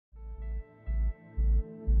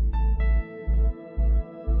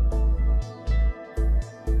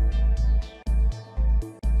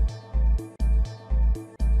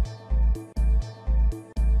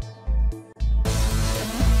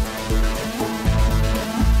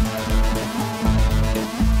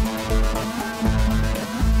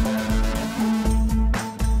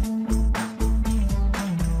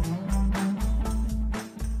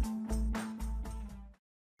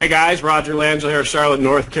Hey guys, Roger Langell here, Charlotte,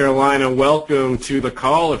 North Carolina. Welcome to the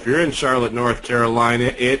call. If you're in Charlotte, North Carolina,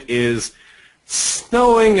 it is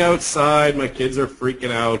snowing outside. My kids are freaking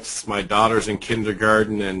out. My daughter's in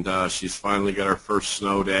kindergarten, and she's finally got her first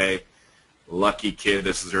snow day. Lucky kid.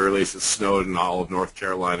 This is the earliest it's snowed in all of North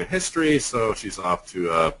Carolina history, so she's off to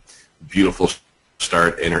a beautiful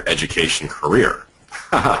start in her education career.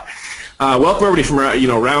 Welcome everybody from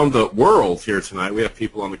around the world here tonight. We have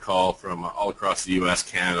people on the call from all across the U.S.,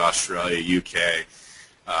 Canada, Australia, U.K.,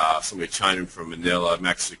 somebody chiming from Manila,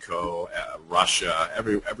 Mexico, Russia,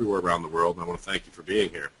 everywhere around the world, and I want to thank you for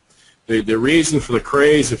being here. The reason for the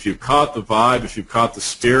craze, if you've caught the vibe, if you've caught the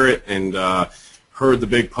spirit, and heard the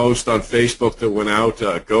big post on Facebook that went out,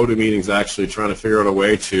 GoToMeeting's actually trying to figure out a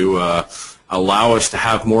way to allow us to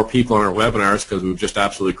have more people on our webinars because we've just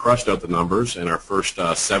absolutely crushed out the numbers in our first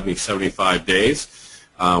 75 days.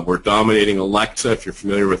 We're dominating Alexa, if you're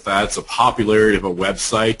familiar with that. It's a popularity of a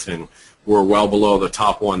website, and we're well below the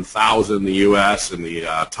top 1,000 in the U.S. and the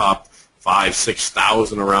top 5,000,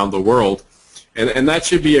 6,000 around the world. And that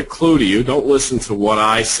should be a clue to you. Don't listen to what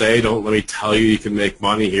I say. Don't let me tell you can make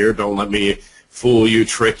money here. Don't let me fool you,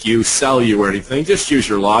 trick you, sell you or anything. Just use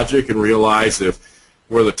your logic and realize if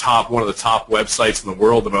we're one of the top websites in the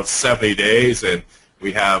world in about 70 days, and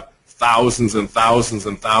we have thousands and thousands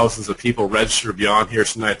and thousands of people registered beyond here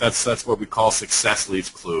tonight. That's what we call success leads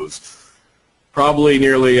clues. Probably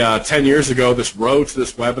nearly 10 years ago, this road to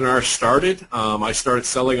this webinar started. I started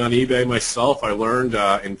selling on eBay myself. I learned,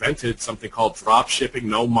 invented something called drop shipping,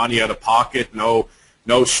 no money out of pocket, no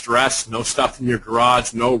stress, no stuff in your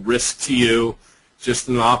garage, no risk to you. Just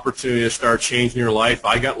an opportunity to start changing your life.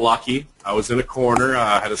 I got lucky. I was in a corner.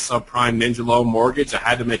 I had a subprime ninja loan mortgage. I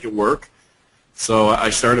had to make it work. So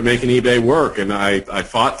I started making eBay work, and I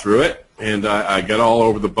fought through it, and I got all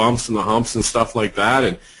over the bumps and the humps and stuff like that,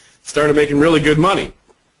 and started making really good money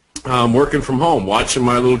working from home, watching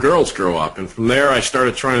my little girls grow up. And from there, I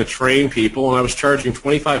started trying to train people, and I was charging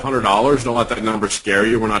 $2,500. Don't let that number scare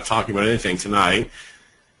you. We're not talking about anything tonight.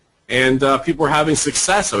 And people were having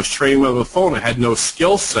success. I was training them on the phone. I had no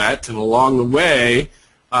skill set, and along the way,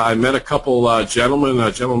 I met a couple gentlemen, a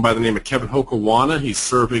gentleman by the name of Kevin Hokawana. He's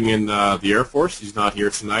serving in the Air Force. He's not here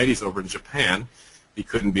tonight. He's over in Japan. He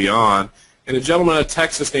couldn't be on. And a gentleman out of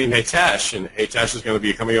Texas named Hitesh, and Hitesh is going to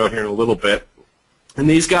be coming out here in a little bit. And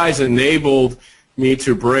these guys enabled me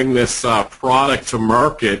to bring this product to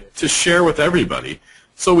market to share with everybody.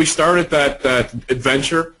 So we started that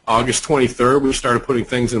adventure August 23rd. We started putting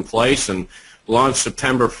things in place and launched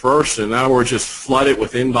September 1st, and now we're just flooded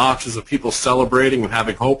with inboxes of people celebrating and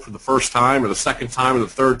having hope for the first time or the second time or the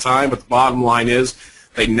third time. But the bottom line is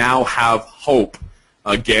they now have hope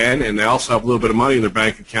again, and they also have a little bit of money in their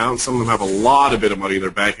bank account. Some of them have a lot of money in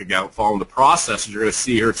their bank account following the process you're going to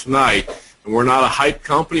see here tonight. And we're not a hype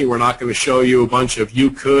company. We're not going to show you a bunch of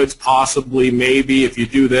you coulds, possibly, maybe, if you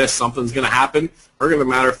do this, something's going to happen. We're going to,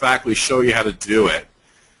 matter of factly, show you how to do it.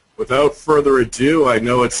 Without further ado, I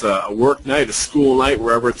know it's a work night, a school night,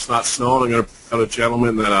 wherever it's not snowing. I'm going to put out a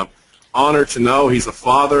gentleman that I'm honored to know. He's a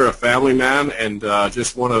father, a family man, and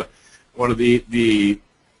just one of the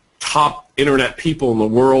top internet people in the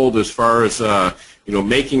world as far as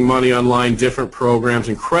making money online, different programs.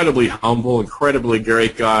 Incredibly humble, incredibly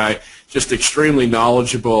great guy, just extremely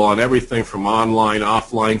knowledgeable on everything from online,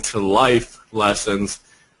 offline to life lessons.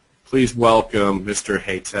 Please welcome Mr.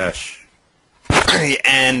 Hitesh.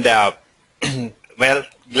 And, well,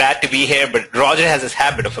 glad to be here, but Roger has this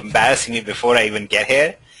habit of embarrassing me before I even get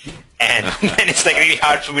here, and then it's like really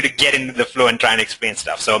hard for me to get into the flow and try and explain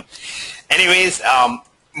stuff. So anyways,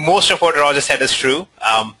 most of what Roger said is true.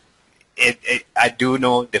 I do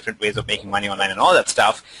know different ways of making money online and all that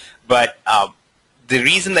stuff, but the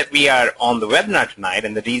reason that we are on the webinar tonight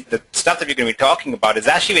and the stuff that we're going to be talking about is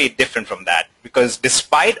actually very different from that, because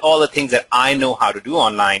despite all the things that I know how to do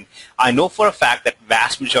online, I know for a fact that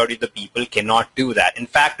vast majority of the people cannot do that. In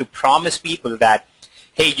fact, to promise people that,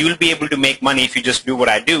 hey, you'll be able to make money if you just do what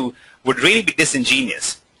I do would really be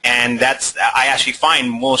disingenuous. And I actually find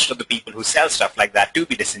most of the people who sell stuff like that to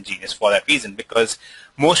be disingenuous for that reason, because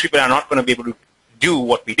most people are not going to be able to do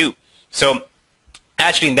what we do. So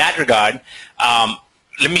actually, in that regard,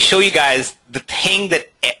 let me show you guys the thing that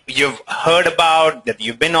you've heard about, that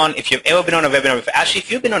you've been on, if you've ever been on a webinar before. Actually,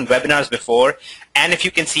 if you've been on webinars before, and if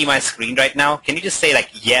you can see my screen right now, can you just say like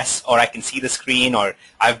yes, or I can see the screen, or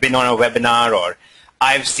I've been on a webinar, or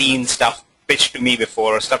I've seen stuff pitched to me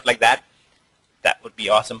before, or stuff like that? That would be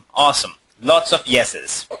awesome. Awesome. Lots of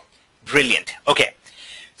yeses. Brilliant. Okay.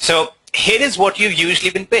 So here is what you've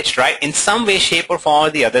usually been pitched, right? In some way, shape, or form or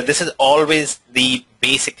the other, this is always the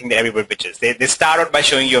basic thing that everybody pitches. They start out by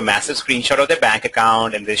showing you a massive screenshot of their bank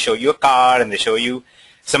account, and they show you a car, and they show you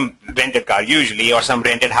some rented car usually, or some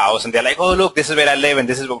rented house, and they're like, oh, look, this is where I live, and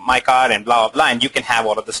this is my car, and blah, blah, blah, and you can have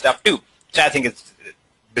all of this stuff too, which I think is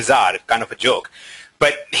bizarre, kind of a joke.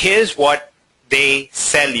 But here's what they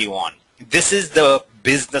sell you on. This is the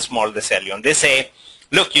business model they sell you on. They say,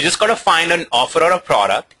 look, you just got to find an offer or a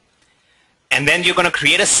product, and then you're going to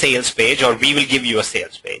create a sales page, or we will give you a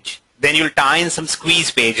sales page. Then you'll tie in some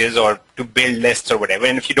squeeze pages or to build lists or whatever.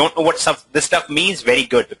 And if you don't know what this stuff means, very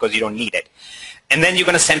good, because you don't need it. And then you're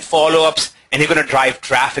going to send follow-ups, and you're going to drive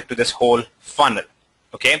traffic to this whole funnel.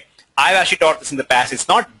 Okay? I've actually taught this in the past. It's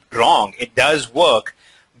not wrong. It does work.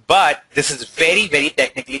 But this is very, very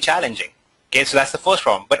technically challenging. Okay? So that's the first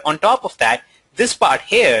problem. But on top of that, this part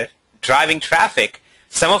here, driving traffic,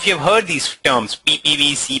 some of you have heard these terms,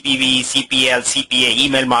 PPV, CPV, CPL, CPA,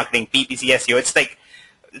 email marketing, PPC, SEO. It's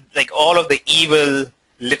like all of the evil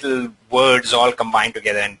little words all combined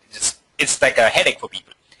together, and it's like a headache for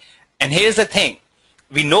people. And here's the thing.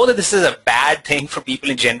 We know that this is a bad thing for people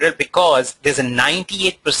in general because there's a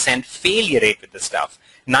 98% failure rate with this stuff.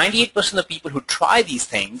 98% of people who try these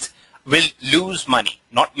things will lose money,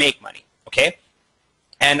 not make money. Okay?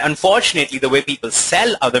 And unfortunately, the way people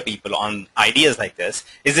sell other people on ideas like this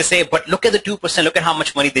is they say, but look at the 2%, look at how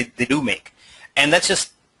much money they do make. And that's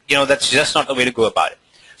just, that's just not the way to go about it.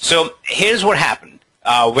 So here's what happened.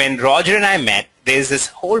 When Roger and I met, there's this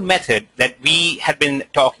whole method that we had been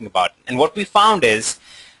talking about. And what we found is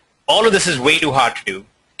all of this is way too hard to do.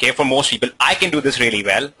 Okay, for most people, I can do this really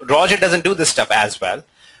well. Roger doesn't do this stuff as well.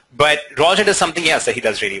 But Roger does something else that he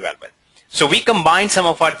does really well with. So we combined some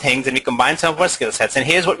of our things and we combined some of our skill sets, and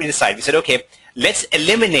here's what we decided. We said, okay, let's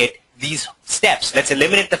eliminate these steps. Let's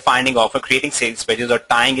eliminate the finding offer, creating sales pages, or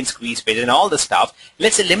tying in squeeze pages and all this stuff.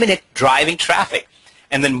 Let's eliminate driving traffic.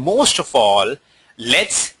 And then most of all,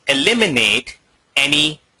 let's eliminate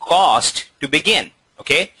any cost to begin.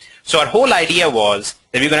 Okay? So our whole idea was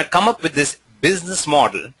that we're going to come up with this business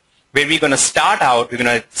model where we're going to start out, we're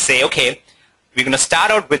going to say, okay, we're going to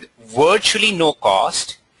start out with virtually no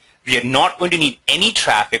cost. We are not going to need any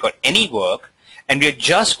traffic or any work, and we are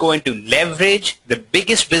just going to leverage the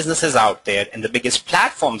biggest businesses out there and the biggest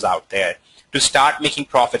platforms out there to start making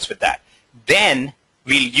profits with that. Then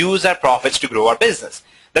we'll use our profits to grow our business.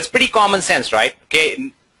 That's pretty common sense, right?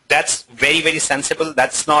 Okay, that's very, very sensible.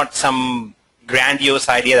 That's not some grandiose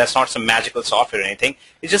idea. That's not some magical software or anything.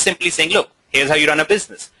 It's just simply saying, look, here's how you run a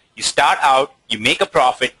business. You start out, you make a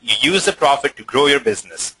profit, you use the profit to grow your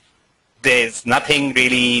business. There's nothing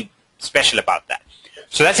really special about that.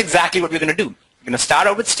 So that's exactly what we're going to do. We're going to start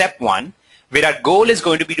out with step one, where our goal is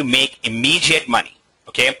going to be to make immediate money.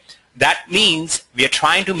 Okay? That means we are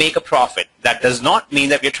trying to make a profit. That does not mean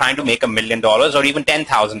that we're trying to make $1 million or even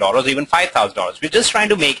 $10,000 or even $5,000. We're just trying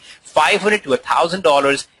to make $500 to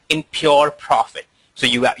 $1,000 in pure profit. So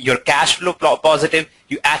you're cash flow positive.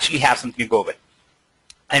 You actually have something to go with.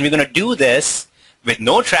 And we're going to do this with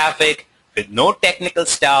no traffic, with no technical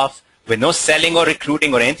stuff, with no selling or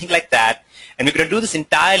recruiting or anything like that. And we're going to do this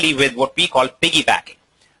entirely with what we call piggybacking.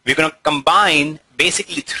 We're going to combine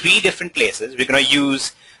basically 3 different places. We're going to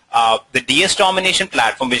use the DS Domination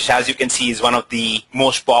platform, which, as you can see, is one of the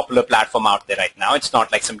most popular platform out there right now. It's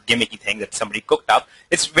not like some gimmicky thing that somebody cooked up.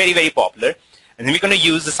 It's very, very popular. And then we're going to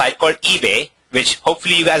use the site called eBay, which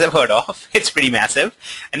hopefully you guys have heard of. It's pretty massive.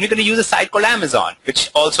 And we're going to use a site called Amazon, which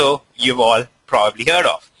also you've all probably heard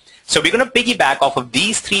of. So we're going to piggyback off of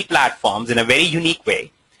these 3 platforms in a very unique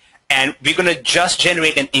way, and we're going to just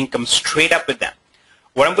generate an income straight up with them.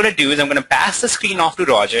 What I'm going to do is I'm going to pass the screen off to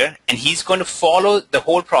Roger, and he's going to follow the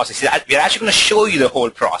whole process. We're actually going to show you the whole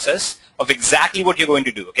process of exactly what you're going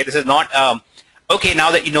to do. Okay, this is not, okay, now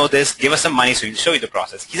that you know this, give us some money so we'll show you the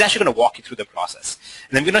process. He's actually going to walk you through the process.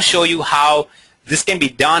 And then we're going to show you how this can be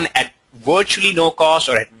done at virtually no cost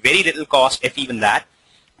or at very little cost, if even that.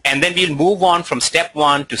 And then we'll move on from step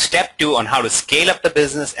 1 to step 2 on how to scale up the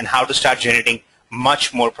business and how to start generating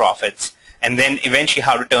much more profits, and then eventually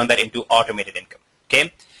how to turn that into automated income.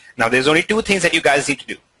 Okay? Now there's only 2 things that you guys need to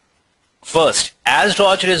do. First, as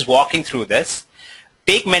Roger is walking through this,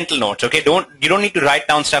 take mental notes. Okay? You don't need to write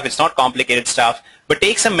down stuff. It's not complicated stuff, but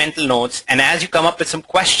take some mental notes, and as you come up with some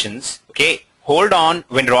questions, okay, hold on.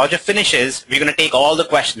 When Roger finishes, we're going to take all the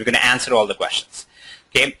questions. We're going to answer all the questions.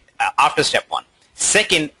 Okay? After step 1.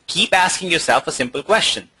 Second, keep asking yourself a simple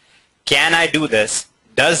question. Can I do this?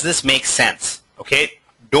 Does this make sense? Okay?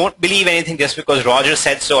 Don't believe anything just because Roger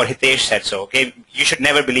said so or Hitesh said so. Okay? You should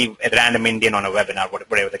never believe a random Indian on a webinar,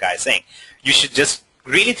 whatever the guy is saying. You should just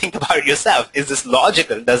really think about it yourself. Is this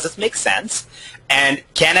logical? Does this make sense? And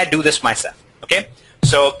can I do this myself? Okay.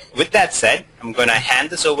 So with that said, I'm going to hand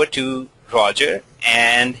this over to Roger,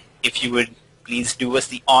 and if you would please do us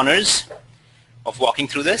the honors of walking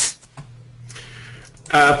through this.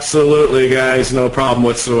 Absolutely, guys, no problem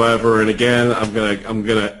whatsoever. And again,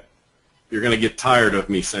 you're gonna get tired of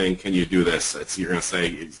me saying, "Can you do this?" You're gonna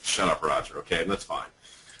say, "Shut up, Roger." Okay, and that's fine.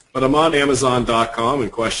 But I'm on Amazon.com,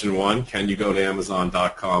 and question one: can you go to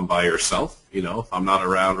Amazon.com by yourself? You know, if I'm not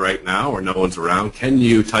around right now or no one's around, can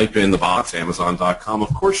you type in the box Amazon.com?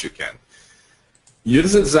 Of course you can.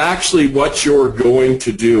 This is actually what you're going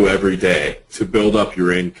to do every day to build up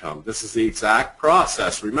your income. This is the exact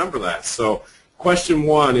process. Remember that. So question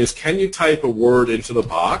one is, can you type a word into the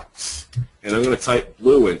box? And I'm going to type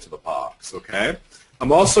blue into the box, okay?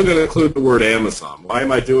 I'm also going to include the word Amazon. Why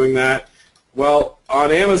am I doing that? Well,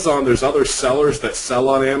 on Amazon, there's other sellers that sell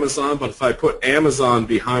on Amazon, but if I put Amazon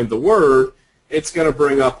behind the word, it's going to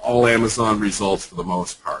bring up all Amazon results for the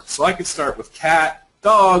most part. So I could start with cat,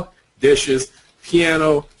 dog, dishes,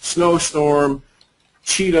 piano, snowstorm,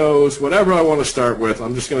 Cheetos, whatever I want to start with.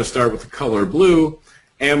 I'm just going to start with the color blue,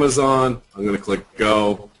 Amazon. I'm going to click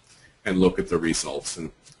go and look at the results. And,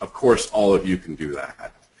 of course, all of you can do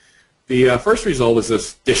that. The first result is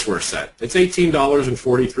this dishware set. It's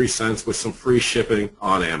 $18.43 with some free shipping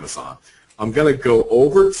on Amazon. I'm going to go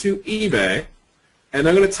over to eBay, and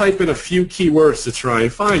I'm going to type in a few keywords to try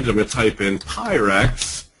and find it. I'm going to type in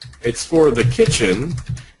Pyrex. It's for the kitchen,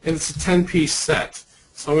 and it's a 10-piece set.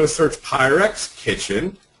 So I'm going to search Pyrex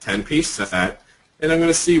kitchen, 10-piece set, and I'm going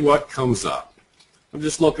to see what comes up. I'm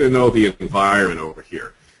just looking to know the environment over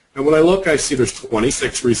here. And when I look, I see there's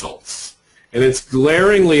 26 results. And it's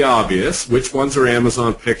glaringly obvious which ones are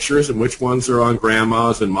Amazon pictures and which ones are on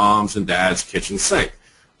grandma's and mom's and dad's kitchen sink.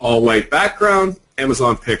 All white background,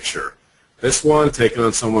 Amazon picture. This one taken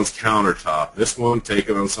on someone's countertop. This one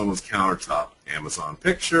taken on someone's countertop. Amazon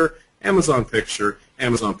picture, Amazon picture,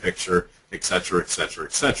 Amazon picture, etc., etc.,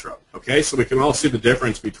 etc. Okay, so we can all see the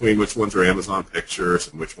difference between which ones are Amazon pictures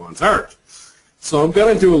and which ones aren't. So I'm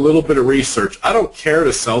going to do a little bit of research. I don't care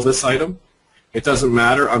to sell this item. It doesn't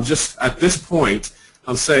matter. I'm just, at this point,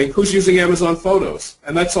 I'm saying, who's using Amazon Photos?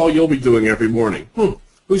 And that's all you'll be doing every morning.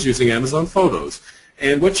 Who's using Amazon Photos?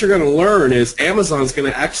 And what you're going to learn is Amazon's going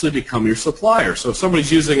to actually become your supplier. So if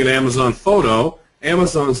somebody's using an Amazon photo,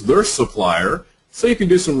 Amazon's their supplier, so you can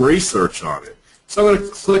do some research on it. So I'm going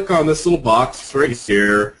to click on this little box right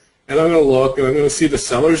here, and I'm going to look, and I'm going to see the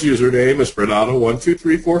seller's username is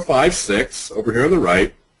Bernardo123456 over here on the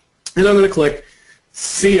right, and I'm going to click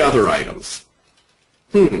See Other Items.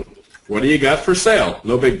 What do you got for sale?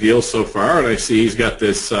 No big deal so far, and I see he's got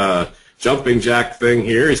this jumping jack thing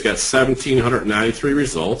here. He's got 1,793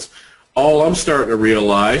 results. All I'm starting to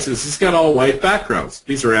realize is he's got all white backgrounds.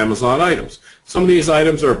 These are Amazon items. Some of these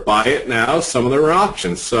items are buy it now. Some of them are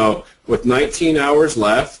auctions. So with 19 hours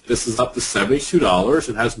left, this is up to $72.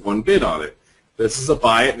 It has one bid on it. This is a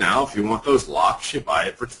buy it now. If you want those locks, you buy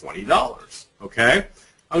it for $20. Okay?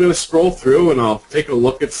 I'm going to scroll through, and I'll take a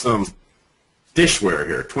look at some dishware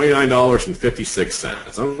here,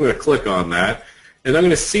 $29.56. I'm going to click on that, and I'm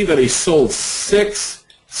going to see that he sold 6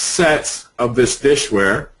 sets of this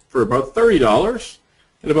dishware for about $30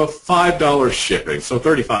 and about $5 shipping, so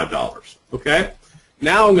 $35. Okay?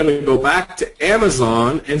 Now I'm going to go back to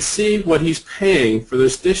Amazon and see what he's paying for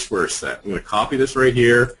this dishware set. I'm going to copy this right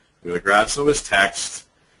here. I'm going to grab some of his text,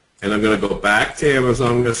 and I'm going to go back to Amazon.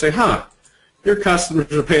 I'm going to say, your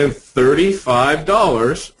customers are paying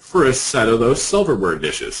 $35 for a set of those silverware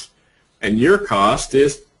dishes, and your cost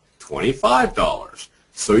is $25.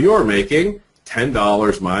 So you're making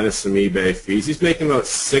 $10 minus some eBay fees. He's making about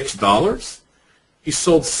 $6. He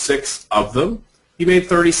sold 6 of them. He made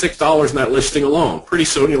 $36 in that listing alone. Pretty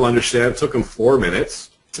soon you'll understand it took him 4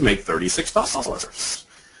 minutes to make $36.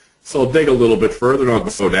 So I'll dig a little bit further, and I'll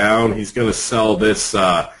go down. He's going to sell this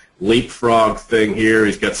leapfrog thing here.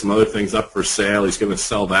 He's got some other things up for sale. He's going to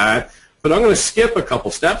sell that. But I'm going to skip a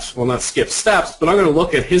couple steps. Well, not skip steps, but I'm going to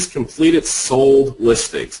look at his completed sold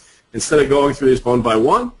listings. Instead of going through these one by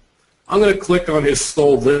one, I'm going to click on his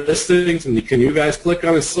sold listings. And can you guys click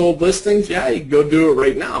on his sold listings? Yeah, you can go do it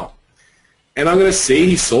right now. And I'm going to see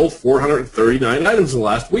he sold 439 items in the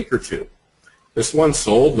last week or two. This one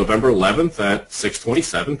sold November 11th at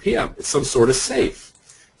 6:27 p.m. It's some sort of safe.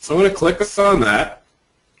 So I'm going to click on that,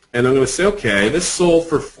 and I'm going to say, okay, this sold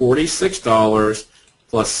for $46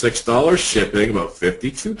 plus $6 shipping, about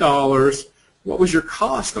 $52. What was your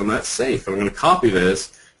cost on that safe? I'm going to copy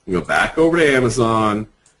this and go back over to Amazon.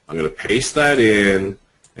 I'm going to paste that in,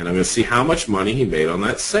 and I'm going to see how much money he made on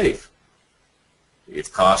that safe.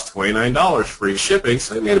 It cost $29 free shipping,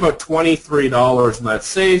 so he made about $23 in that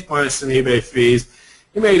save minus some eBay fees.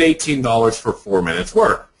 He made $18 for 4 minutes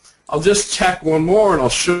work. I'll just check one more and I'll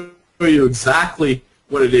show you exactly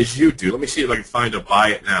what it is you do. Let me see if I can find a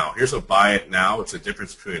buy it now. Here's a buy it now. It's a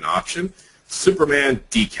difference between an auction. Superman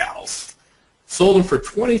decals. Sold them for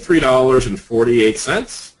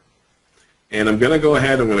 $23.48. And I'm going to go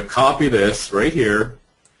ahead, I'm going to copy this right here,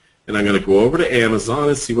 and I'm going to go over to Amazon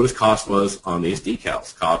and see what his cost was on these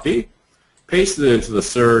decals. Copy, paste it into the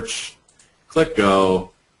search, click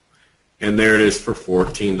go, and there it is for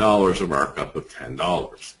 $14, a markup of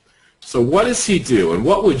 $10. So what does he do, and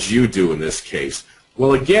what would you do in this case?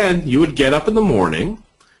 Well, again, you would get up in the morning,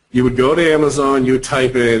 you would go to Amazon, you would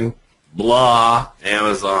type in blah,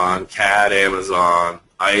 Amazon, cat, Amazon,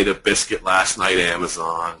 I ate a biscuit last night,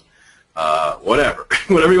 Amazon, whatever,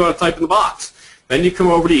 whatever you want to type in the box. Then you come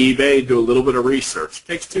over to eBay and do a little bit of research. It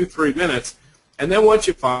takes 2-3 minutes, and then once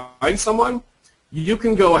you find someone, you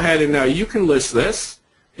can go ahead and now you can list this,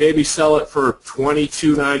 maybe sell it for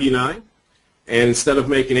 $22.99, and instead of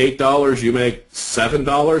making $8, you make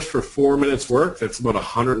 $7 for 4 minutes work. That's about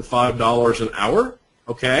 $105 an hour,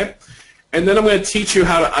 okay? And then I'm going to teach you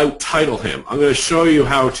how to out-title him. I'm going to show you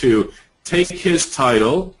how to take his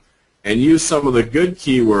title and use some of the good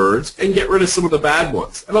keywords and get rid of some of the bad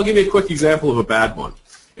ones. And I'll give you a quick example of a bad one.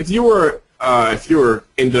 If you were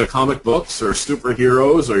into comic books or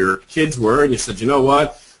superheroes, or your kids were, and you said, you know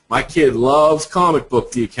what, my kid loves comic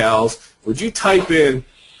book decals, would you type in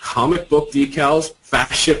comic book decals,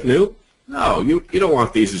 fast ship new? No, you don't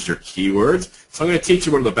want these as your keywords. So I'm going to teach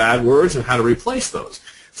you one of the bad words and how to replace those.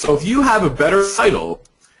 So if you have a better title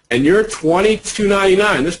and you're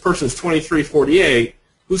 $22.99, this person's $23.48,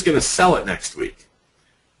 who's going to sell it next week?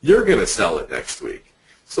 You're going to sell it next week.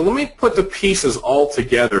 So let me put the pieces all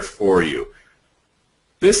together for you.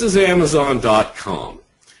 This is Amazon.com,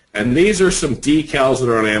 and these are some decals that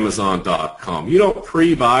are on Amazon.com. You don't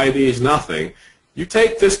pre-buy these, nothing. You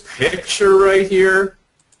take this picture right here.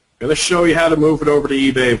 I'm going to show you how to move it over to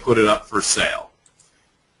eBay and put it up for sale.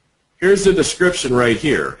 Here's the description right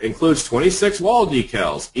here. Includes 26 wall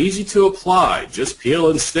decals, easy to apply, just peel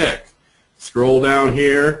and stick. Scroll down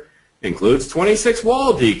here, includes 26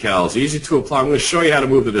 wall decals, easy to apply. I'm going to show you how to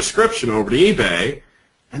move the description over to eBay,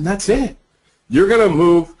 and that's it. You're going to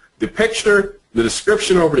move the picture, the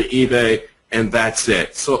description over to eBay, and that's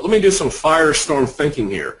it. So let me do some firestorm thinking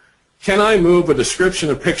here. Can I move a description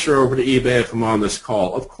and picture over to eBay if I'm on this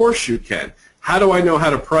call? Of course you can. How do I know how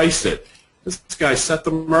to price it? This guy set the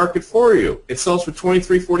market for you. It sells for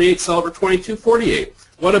 $23.48, sell it for $22.48.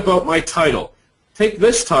 What about my title? Take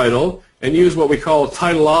this title and use what we call a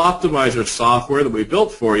title optimizer software that we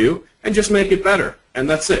built for you and just make it better. And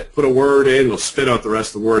that's it. Put a word in, it'll spit out the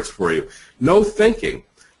rest of the words for you. No thinking.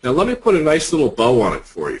 Now let me put a nice little bow on it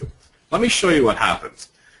for you. Let me show you what happens.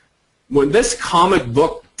 When this comic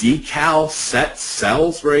book decal set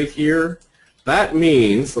sells right here, that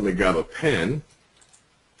means, let me grab a pen,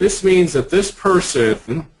 this means that this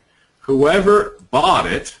person, whoever bought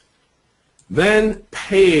it, then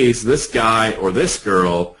pays this guy or this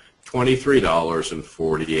girl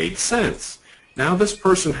 $23.48. Now this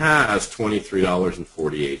person has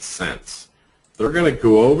 $23.48. They're going to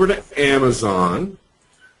go over to Amazon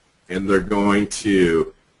and they're going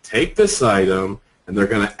to take this item and they're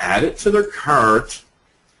going to add it to their cart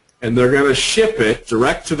and they're going to ship it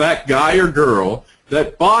direct to that guy or girl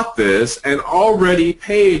that bought this and already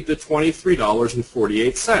paid the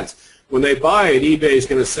 $23.48. When they buy it, eBay is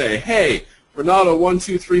going to say, hey, Renato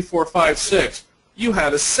 123456, you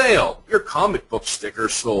had a sale. Your comic book sticker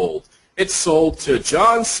sold. It's sold to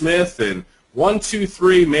John Smith in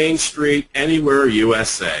 123 Main Street, anywhere,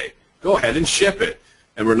 USA. Go ahead and ship it.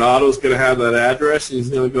 And Renato's going to have that address, and he's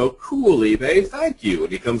going to go, cool, eBay, thank you.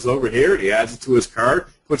 And he comes over here, he adds it to his cart,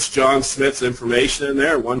 puts John Smith's information in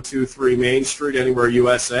there, 123 Main Street, anywhere,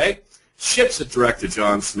 USA, ships it direct to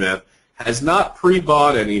John Smith, has not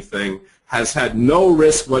pre-bought anything, has had no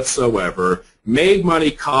risk whatsoever, made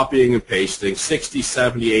money copying and pasting, $60,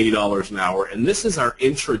 $70, $80 an hour, and this is our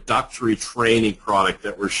introductory training product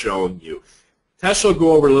that we're showing you. Tess will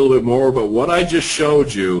go over a little bit more, but what I just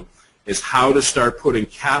showed you is how to start putting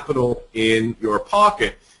capital in your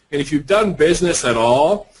pocket. And if you've done business at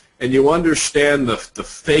all, and you understand the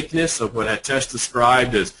fakeness of what Tess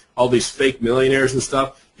described as all these fake millionaires and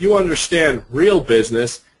stuff, you understand real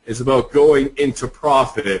business is about going into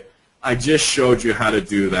profit. I just showed you how to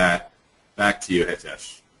do that. Back to you,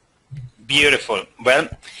 Hitesh. Beautiful. Well,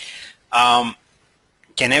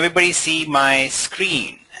 can everybody see my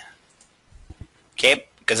screen? Okay,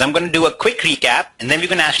 because I'm going to do a quick recap, and then we're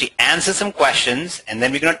going to actually answer some questions, and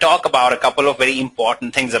then we're going to talk about a couple of very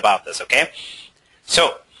important things about this, okay?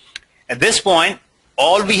 So at this point,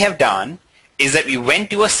 all we have done is that we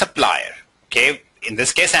went to a supplier, okay, in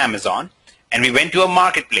this case Amazon, and we went to a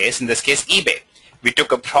marketplace, in this case eBay. We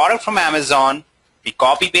took a product from Amazon, we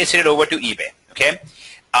copy-pasted it over to eBay, okay?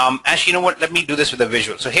 Actually, you know what, let me do this with a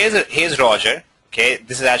visual. So here's Roger, okay?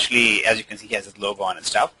 This is actually, as you can see, he has his logo on and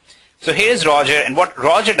stuff. So here's Roger, and what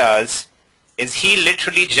Roger does is he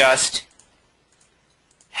literally just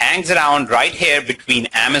hangs around right here between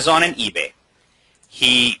Amazon and eBay.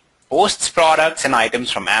 He posts products and items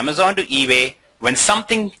from Amazon to eBay. When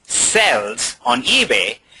something sells on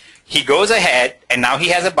eBay, he goes ahead, and now he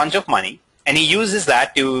has a bunch of money, and he uses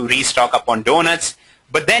that to restock up on donuts.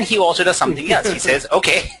 But then he also does something else. He says,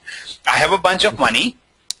 okay, I have a bunch of money.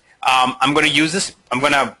 I'm going to use this. I'm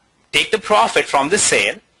going to take the profit from this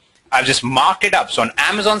sale. I've just marked it up. So on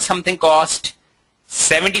Amazon, something cost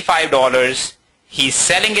 $75. He's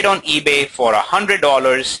selling it on eBay for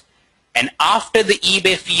 $100. And after the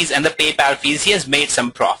eBay fees and the PayPal fees, he has made some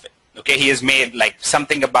profit. Okay, he has made like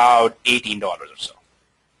something about $18 or so.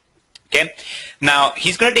 Okay, now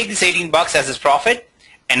he's going to take this 18 bucks as his profit,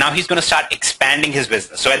 and now he's going to start expanding his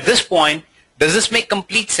business. So at this point, does this make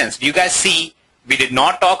complete sense? Do you guys see? We did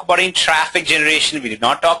not talk about any traffic generation. We did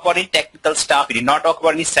not talk about any technical stuff. We did not talk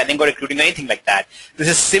about any selling or recruiting or anything like that. This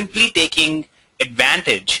is simply taking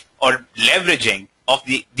advantage or leveraging of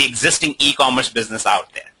the existing e-commerce business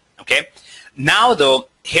out there. Okay. Now, though,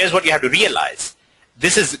 here's what you have to realize.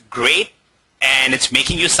 This is great, and it's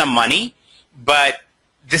making you some money, but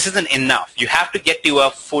this isn't enough. You have to get to a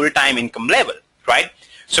full-time income level, right?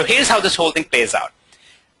 So here's how this whole thing plays out.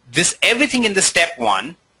 Everything in the step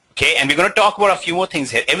one, okay, and we're going to talk about a few more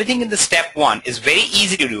things here. Everything in the step one is very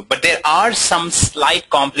easy to do, but there are some slight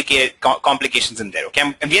complications in there,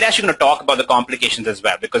 okay? And we're actually going to talk about the complications as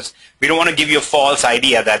well, because we don't want to give you a false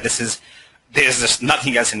idea that there's just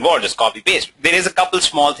nothing else involved, just copy-paste. There is a couple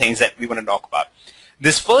small things that we want to talk about.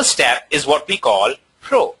 This first step is what we call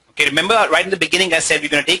Pro. Okay, remember right in the beginning I said we're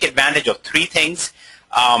going to take advantage of three things.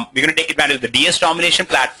 We're going to take advantage of the DS Domination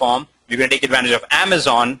platform. We're going to take advantage of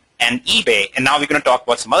Amazon and eBay, and now we're going to talk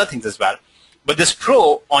about some other things as well. But this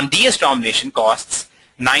Pro on DS Domination costs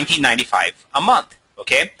 $19.95 a month.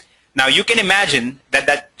 Okay, now you can imagine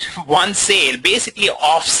that one sale basically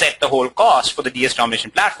offset the whole cost for the DS Domination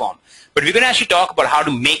platform. But we're going to actually talk about how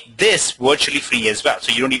to make this virtually free as well,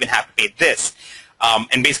 so you don't even have to pay this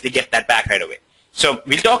and basically get that back right away. So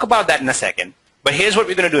we'll talk about that in a second. But here's what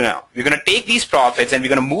we're going to do now. We're going to take these profits and we're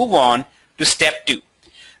going to move on to step two.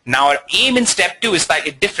 Now our aim in step two is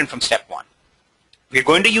slightly different from step one. We're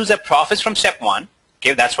going to use our profits from step one.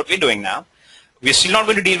 Okay, that's what we're doing now. We're still not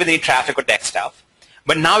going to deal with any traffic or tech stuff.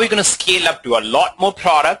 But now we're going to scale up to a lot more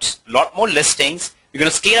products, a lot more listings. We're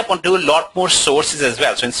going to scale up onto a lot more sources as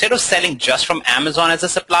well. So instead of selling just from Amazon as a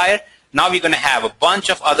supplier, now we're going to have a bunch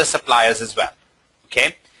of other suppliers as well.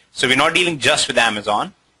 Okay, so we're not dealing just with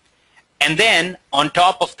Amazon. And then on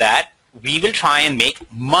top of that, we will try and make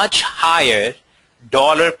much higher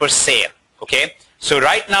dollar per sale. Okay, so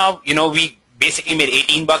right now, you know, we basically made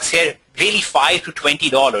 18 bucks here. Really $5 to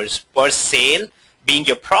 $20 per sale being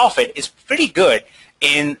your profit is pretty good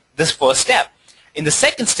in this first step. In the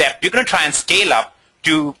second step, you're going to try and scale up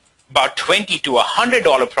to about $20 to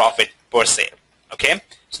 $100 profit per sale. Okay,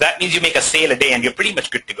 so that means you make a sale a day and you're pretty much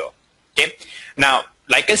good to go. Okay, now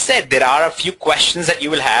like I said, there are a few questions that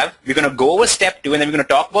you will have. We're going to go over step two, and then we're going to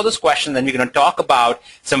talk about those questions, and we're going to talk about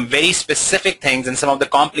some very specific things and some of the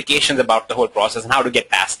complications about the whole process and how to get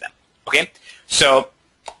past them. Okay, so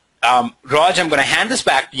Raj, I'm going to hand this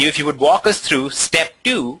back to you. If you would walk us through step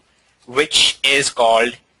two, which is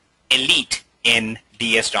called Elite in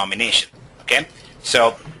DS Domination. Okay,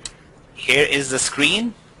 so here is the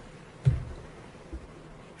screen.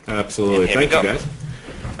 Absolutely. Thank you, guys.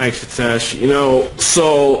 Thanks, Hitesh. You know,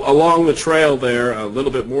 so along the trail there, a little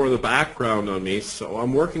bit more of the background on me. So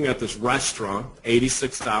I'm working at this restaurant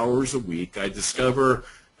 86 hours a week. I discover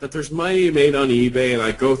that there's money made on eBay, and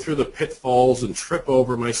I go through the pitfalls and trip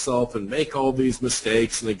over myself and make all these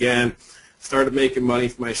mistakes. And again, started making money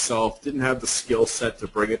for myself, didn't have the skill set to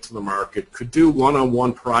bring it to the market, could do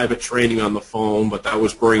one-on-one private training on the phone, but that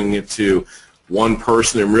was bringing it to one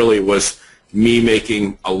person, and really was me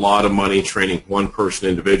making a lot of money training one person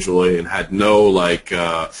individually, and had no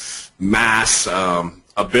mass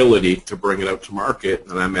ability to bring it out to market.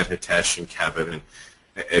 And I met Hitesh and Kevin and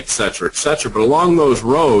et cetera, et cetera. But along those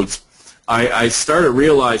roads, I started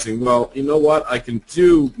realizing, well, you know what, I can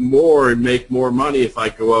do more and make more money if I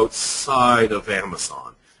go outside of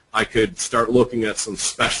Amazon. I could start looking at some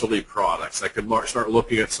specialty products. I could start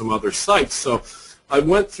looking at some other sites. So I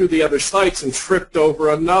went through the other sites and tripped over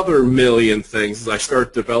another million things as I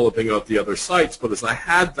started developing out the other sites. But as I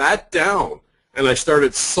had that down and I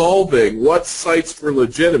started solving what sites were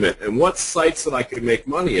legitimate and what sites that I could make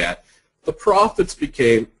money at, the profits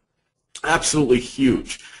became absolutely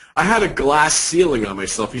huge. I had a glass ceiling on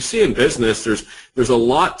myself. You see, in business, there's a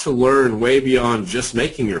lot to learn way beyond just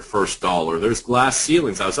making your first dollar. There's glass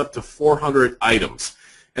ceilings. I was up to 400 items,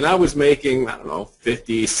 and I was making, I don't know,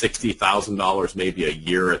 $50,000, $60,000 maybe a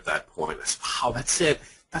year at that point. I said, wow, that's it.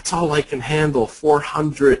 That's all I can handle,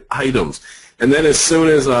 400 items. And then as soon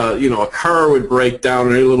as a car would break down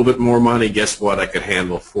and need a little bit more money, guess what? I could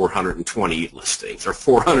handle 420 listings or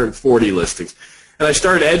 440 listings. And I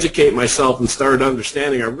started to educate myself and started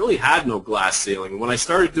understanding I really had no glass ceiling. When I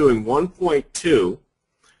started doing $1.2 to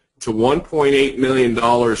 $1.8 million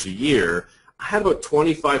a year, I had about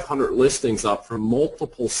 2,500 listings up from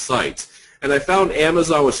multiple sites. And I found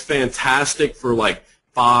Amazon was fantastic for like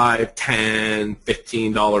 $5, $10,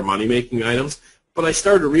 $15 money-making items. But I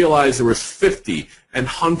started to realize there was $50 and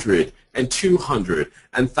 $100 and $200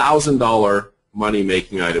 and $1,000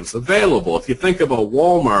 money-making items available. If you think about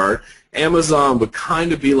Walmart, Amazon would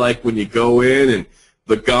kind of be like when you go in and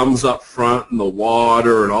the gum's up front and the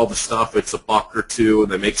water and all the stuff, it's $1 or $2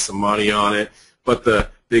 and they make some money on it. But the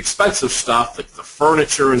expensive stuff, like the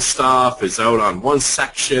furniture and stuff, is out on one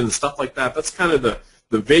section, stuff like that. That's kind of the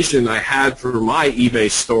vision I had for my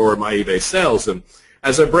eBay store and my eBay sales. And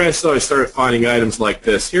as I branched out, I started finding items like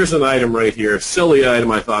this. Here's an item right here, a silly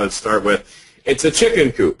item I thought I'd start with. It's a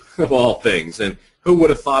chicken coop, of all things. And who would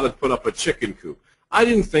have thought I'd put up a chicken coop? I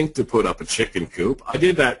didn't think to put up a chicken coop. I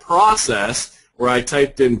did that process where I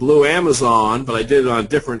typed in blue Amazon, but I did it on a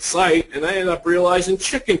different site, and I ended up realizing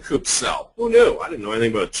chicken coops sell. Who knew? I didn't know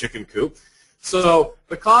anything about a chicken coop. So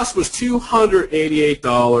the cost was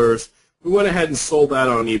 $288. We went ahead and sold that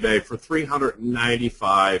on eBay for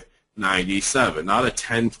 $395.97. Not a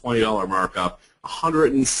 $10, $20 markup,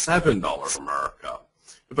 $107 markup.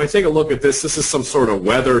 If I take a look at this, this is some sort of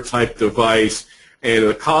weather type device. And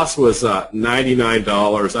the cost was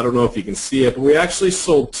 $99. I don't know if you can see it, but we actually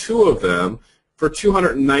sold two of them for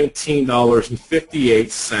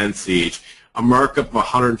 $219.58 each, a markup of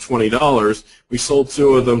 $120. We sold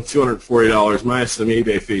two of them, $240 minus some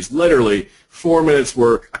eBay fees. Literally 4 minutes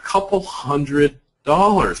work, a couple $100.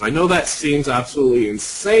 I know that seems absolutely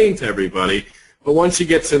insane to everybody, but once you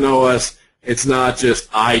get to know us, it's not just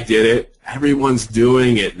I did it. Everyone's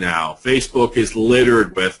doing it now. Facebook is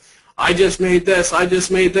littered with, I just made this, I just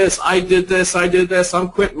made this, I did this, I did this, I'm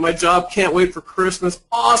quitting my job, can't wait for Christmas,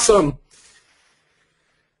 awesome.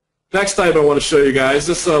 Next item I want to show you guys,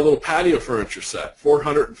 this little patio furniture set,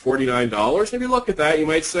 $449. If you look at that, you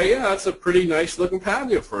might say, yeah, that's a pretty nice looking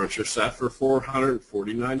patio furniture set for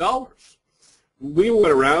 $449. We went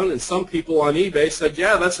around and some people on eBay said,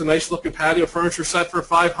 yeah, that's a nice looking patio furniture set for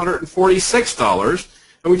 $546.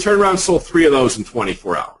 And we turned around and sold 3 of those in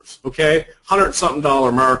 24 hours. Okay,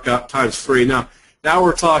 $100-something markup times 3. Now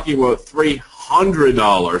we're talking about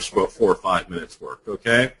 $300 for about 4 or 5 minutes work.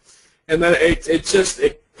 Okay, and then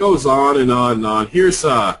it goes on and on and on. Here's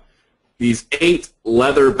these 8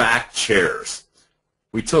 leather-back chairs.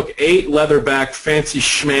 We took 8 leather-back fancy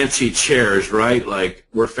schmancy chairs, right? Like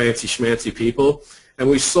we're fancy schmancy people, and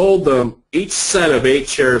we sold them each set of 8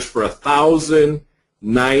 chairs for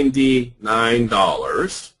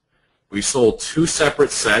 $1,099. We sold 2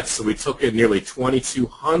 separate sets, so we took in nearly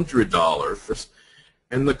 $2,200,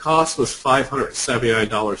 and the cost was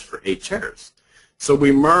 $579 for 8 chairs. So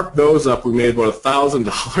we marked those up. We made about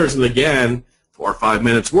 $1,000, and again, 4 or 5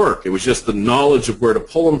 minutes work. It was just the knowledge of where to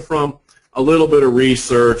pull them from, a little bit of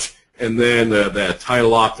research, and then the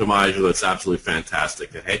title optimizer that's absolutely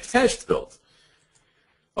fantastic that Hedge built.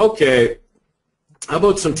 Okay, how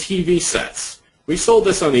about some TV sets? We sold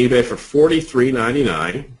this on eBay for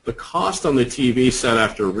 $43.99. The cost on the TV set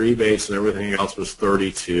after rebates and everything else was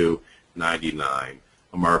 $32.99,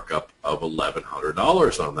 a markup of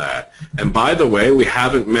 $1,100 on that. And by the way, we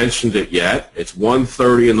haven't mentioned it yet. It's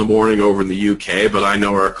 1:30 in the morning over in the UK, but I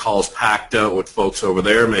know our call's packed out with folks over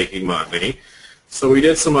there making money. So we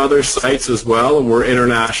did some other sites as well, and we're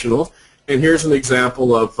international. And here's an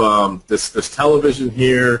example of this television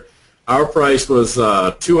here. Our price was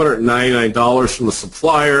 $299 from the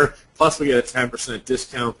supplier, plus we get a 10%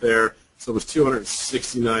 discount there, so it was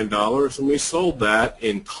 $269, and we sold that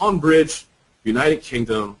in Tonbridge, United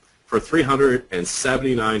Kingdom, for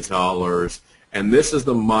 $379, and this is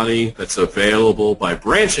the money that's available by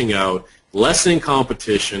branching out, lessening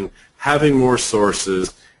competition, having more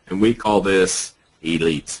sources, and we call this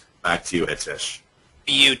elite. Back to you, Hitesh.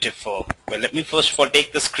 Beautiful. Well, let me first of all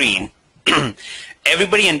take the screen.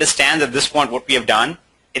 Everybody understands at this point what we have done.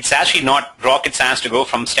 It's actually not rocket science to go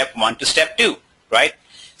from step 1 to step 2, right?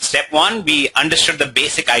 Step 1, we understood the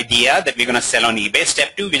basic idea that we're going to sell on eBay.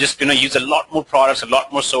 Step 2, we're just going to use a lot more products, a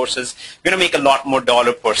lot more sources. We're going to make a lot more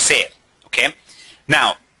dollar per sale, okay?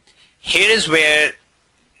 Now, here is where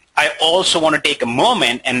I also want to take a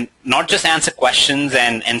moment and not just answer questions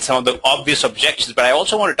and some of the obvious objections, but I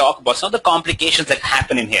also want to talk about some of the complications that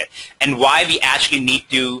happen in here and why we actually need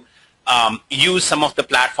to use some of the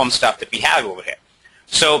platform stuff that we have over here.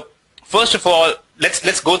 So first of all,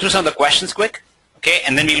 let's go through some of the questions quick, okay,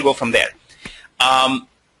 and then we'll go from there.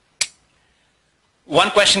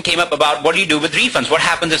 One question came up about what do you do with refunds? What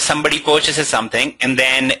happens if somebody purchases something and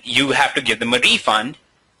then you have to give them a refund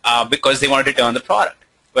because they want to return the product?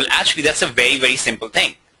 Well, actually, that's a very, very simple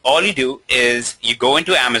thing. All you do is you go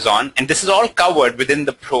into Amazon, and this is all covered within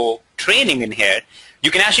the Pro training in here.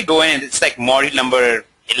 You can actually go in, and it's like module number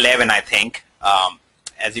 11, I think.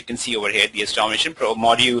 As you can see over here, the Domination Pro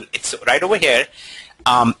module, it's right over here.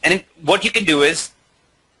 What you can do is,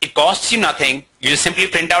 it costs you nothing. You just simply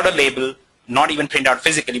print out a label, not even print out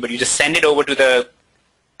physically, but you just send it over to the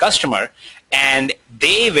customer, and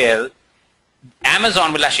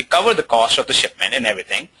Amazon will actually cover the cost of the shipment and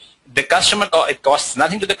everything. The customer, it costs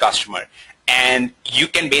nothing to the customer, and you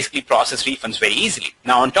can basically process refunds very easily.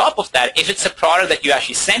 Now, on top of that, if it's a product that you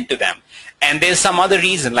actually send to them, and there's some other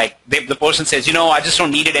reason, like the person says, you know, I just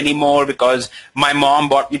don't need it anymore because my mom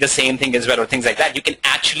bought me the same thing as well, or things like that, you can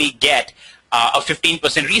actually get a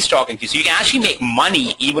 15% restocking fee. So you can actually make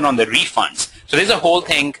money even on the refunds. So there's a whole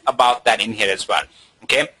thing about that in here as well.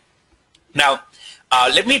 Okay. Now,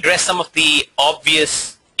 let me address some of the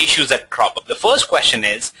obvious issues that crop up. The first question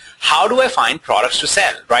is, how do I find products to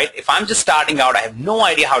sell, right? If I'm just starting out, I have no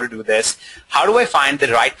idea how to do this. How do I find the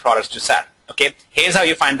right products to sell? Okay, here's how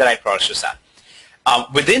you find the right products to sell.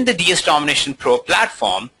 Within the DS Domination Pro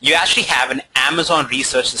platform, you actually have an Amazon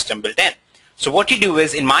research system built in. So what you do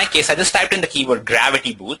is, in my case, I just typed in the keyword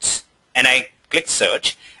gravity boots, and I clicked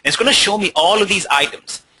search, and it's going to show me all of these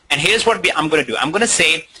items. And here's what I'm going to do. I'm going to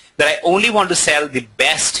say that I only want to sell the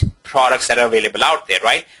best products that are available out there,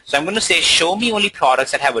 right? So I'm going to say, show me only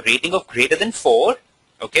products that have a rating of greater than 4.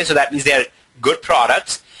 Okay, so that means they're good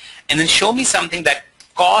products. And then show me something that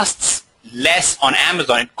costs less on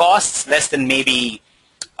Amazon. It costs less than maybe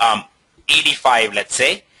 85, let's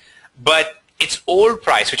say, but its old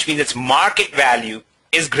price, which means its market value,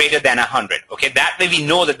 is greater than 100. Okay, that way we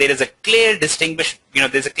know that there is a clear there's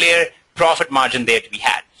a clear profit margin there to be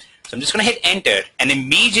had. So I'm just going to hit enter, and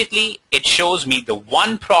immediately it shows me the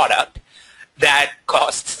one product that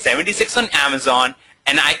costs $76 on Amazon,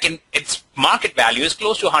 and its market value is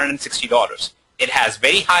close to $160. It has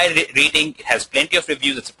very high rating. It has plenty of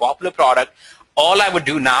reviews. It's a popular product. All I would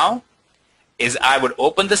do now is I would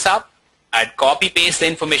open this up. I'd copy paste the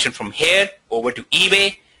information from here over to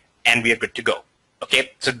eBay, and we are good to go.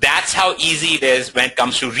 Okay, so that's how easy it is when it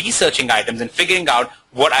comes to researching items and figuring out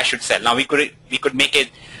what I should sell. Now we could make it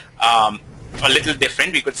a little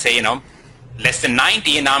different. We could say, you know, less than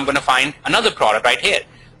 90, and now I'm going to find another product right here.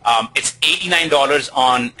 It's $89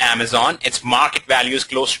 on Amazon. Its market value is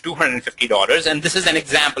close to $250, and this is an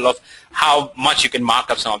example of how much you can mark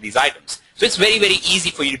up some of these items. So it's very, very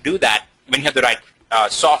easy for you to do that when you have the right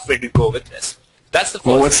software to go with this. That's the first.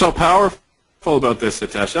 Well, what's so powerful about this,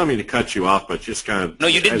 Hitesh? I don't mean to cut you off, but just kind of... No,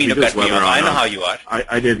 you didn't mean to cut me off. I know how you are.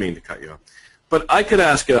 I did mean to cut you off. But I could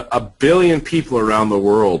ask a billion people around the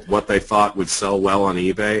world what they thought would sell well on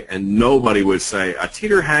eBay, and nobody would say a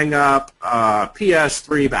teeter hang-up,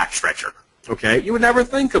 PS3 backstretcher. Okay? You would never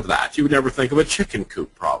think of that. You would never think of a chicken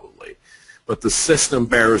coop, probably. But the system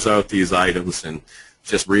bears out these items, and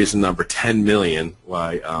just reason number 10 million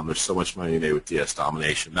why there's so much money made with DS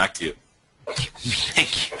Domination. Back to you.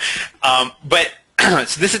 Thank you.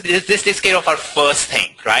 So this takes care of our first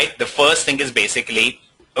thing, right? The first thing is basically,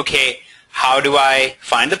 okay, how do I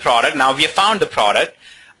find the product? Now we have found the product.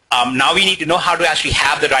 Now we need to know how to actually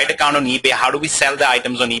have the right account on eBay. How do we sell the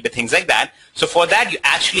items on eBay? Things like that. So for that, you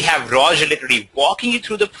actually have Roger literally walking you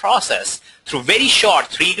through the process through very short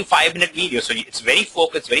 3 to 5 minute videos. So it's very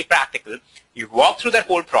focused, very practical. You walk through that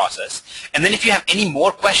whole process. And then if you have any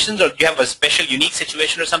more questions, or you have a special unique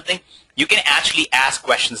situation or something, you can actually ask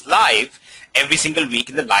questions live every single week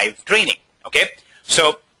in the live training. Okay?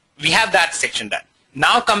 So we have that section done.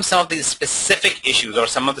 Now comes some of the specific issues, or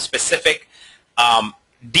some of the specific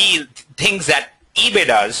things that eBay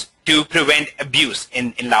does to prevent abuse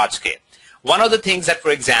in large scale. One of the things that,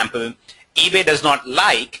 for example, eBay does not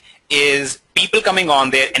like is people coming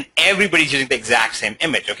on there and everybody's using the exact same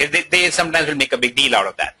image. Okay, they sometimes will make a big deal out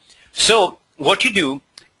of that. So what you do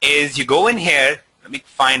is you go in here. Let me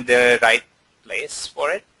find the right place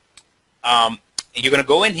for it. You're going to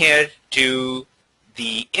go in here to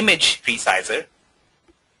the image resizer,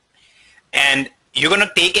 and you're going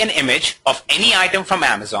to take an image of any item from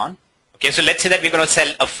Amazon. Okay, so let's say that we're going to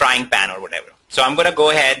sell a frying pan or whatever. So I'm going to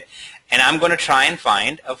go ahead and I'm going to try and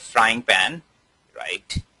find a frying pan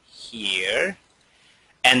right here.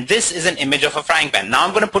 And this is an image of a frying pan. Now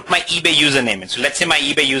I'm going to put my eBay username in. So let's say my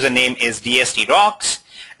eBay username is DST Rocks,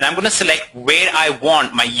 and I'm going to select where I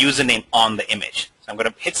want my username on the image. So I'm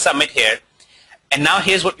going to hit submit here. And now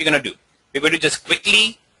here's what we're going to do. We're going to just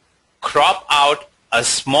quickly crop out a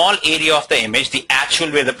small area of the image, the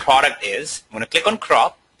actual where the product is. I'm going to click on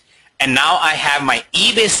crop. And now I have my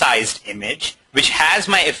eBay sized image, which has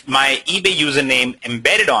my eBay username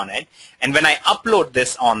embedded on it. And when I upload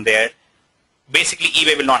this on there, basically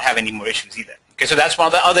eBay will not have any more issues either. Okay, so that's one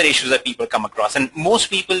of the other issues that people come across. And most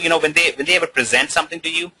people, you know, when they ever present something to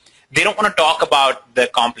you, they don't want to talk about the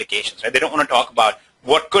complications, right? They don't want to talk about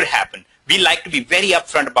what could happen. We like to be very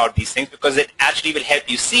upfront about these things because it actually will help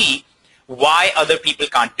you see why other people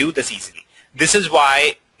can't do this easily. This is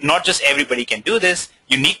why not just everybody can do this.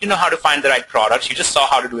 You need to know how to find the right products. You just saw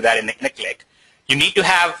how to do that in a click. You need to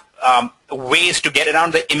have ways to get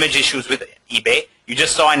around the image issues with eBay. You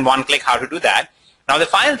just saw in one click how to do that. Now the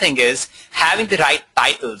final thing is having the right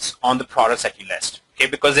titles on the products that you list. Okay,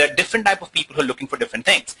 because there are different type of people who are looking for different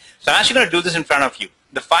things. So I'm actually going to do this in front of you.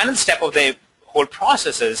 The final step of the whole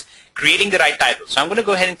process is creating the right title. So I'm going to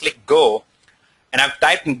go ahead and click go, and I've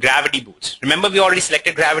typed in gravity boots. Remember, we already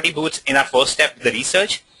selected gravity boots in our first step, the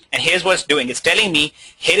research, and here's what it's doing. It's telling me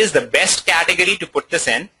here is the best category to put this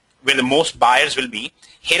in, where the most buyers will be.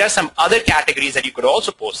 Here are some other categories that you could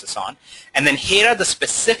also post this on, and then here are the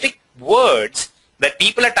specific words that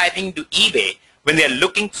people are typing into eBay when they're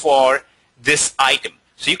looking for this item.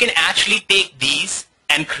 So you can actually take these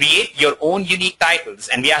and create your own unique titles,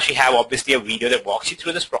 and we actually have obviously a video that walks you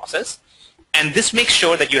through this process, and this makes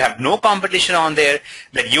sure that you have no competition on there,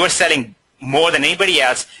 that you are selling more than anybody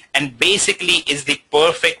else, and basically is the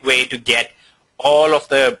perfect way to get all of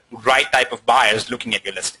the right type of buyers looking at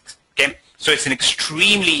your listings. Okay, so it's an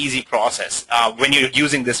extremely easy process when you're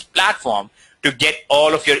using this platform to get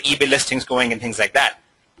all of your eBay listings going and things like that.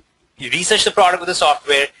 You research the product with the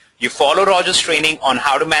software, you follow Roger's training on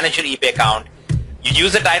how to manage your eBay account, you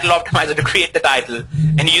use the title optimizer to create the title,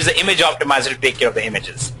 and you use the image optimizer to take care of the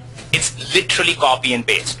images. It's literally copy and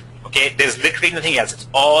paste. Okay, there's literally nothing else. It's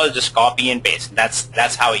all just copy and paste.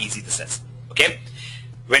 That's how easy this is. Okay,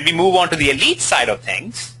 when we move on to the elite side of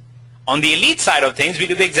things, on the elite side of things, we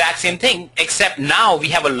do the exact same thing, except now we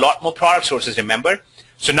have a lot more product sources, remember?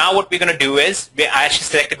 So now what we're going to do is, I actually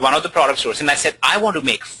selected one of the product sources, and I said, I want to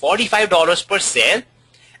make $45 per sale,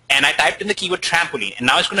 and I typed in the keyword trampoline, and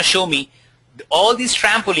now it's going to show me all these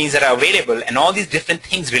trampolines that are available and all these different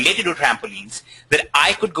things related to trampolines that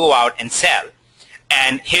I could go out and sell.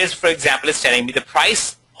 And here's, for example, it's telling me the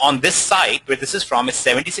price on this site where this is from is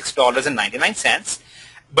 $76.99.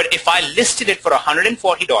 But if I listed it for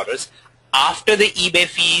 $140, after the eBay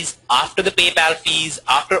fees, after the PayPal fees,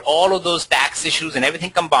 after all of those tax issues and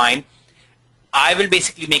everything combined, I will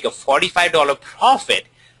basically make a $45 profit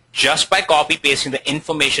just by copy pasting the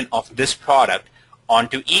information of this product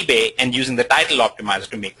onto eBay and using the title optimizer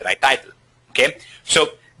to make the right title. Okay,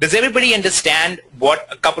 so does everybody understand what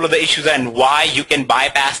a couple of the issues are and why you can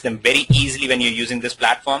bypass them very easily when you're using this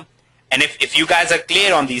platform? And if you guys are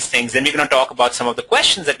clear on these things, then we're going to talk about some of the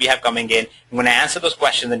questions that we have coming in. I'm going to answer those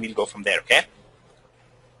questions and we'll go from there, okay?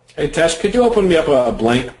 Hey, Tesh, could you open me up a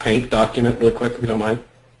blank paint document real quick, if you don't mind?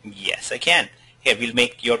 Yes, I can. Here, we'll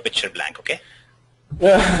make your picture blank, okay?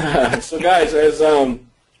 So, guys, as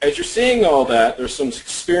you're seeing all that, there's some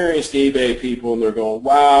experienced eBay people, and they're going,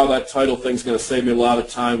 wow, that title thing's going to save me a lot of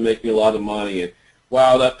time, make me a lot of money, and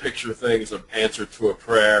wow, that picture thing is an answer to a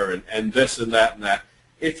prayer, and this and that and that.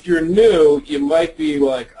 If you're new, you might be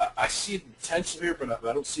like, I see the potential here, but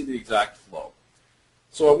I don't see the exact flow.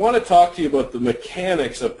 So I want to talk to you about the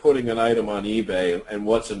mechanics of putting an item on eBay and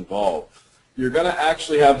what's involved. You're going to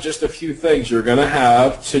actually have just a few things. You're going to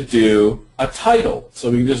have to do a title.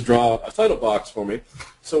 So you can just draw a title box for me.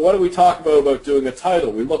 So what did we talk about doing a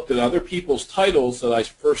title? We looked at other people's titles that I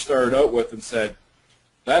first started out with and said,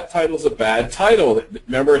 that title's a bad title.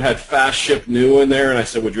 Remember, it had Fast Ship New in there, and I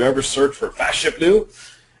said, would you ever search for Fast Ship New?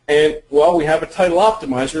 And, well, we have a title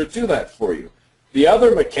optimizer to do that for you. The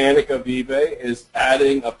other mechanic of eBay is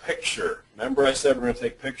adding a picture. Remember I said we're going to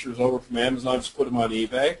take pictures over from Amazon, just put them on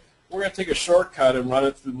eBay? We're going to take a shortcut and run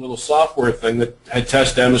it through the little software thing that had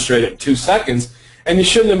Tesh demonstrated in 2 seconds, and you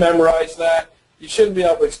shouldn't have memorized that. You shouldn't be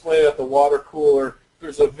able to explain it at the water cooler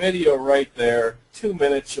there's a video right there. 2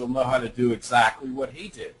 minutes, you'll know how to do exactly what he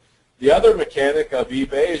did. The other mechanic of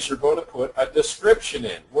eBay is you're going to put a description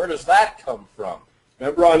in. Where does that come from?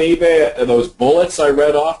 Remember on eBay, those bullets I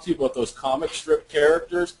read off to you about those comic strip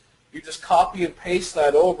characters? You just copy and paste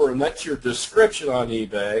that over, and that's your description on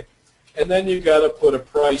eBay. And then you've got to put a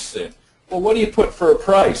price in. Well, what do you put for a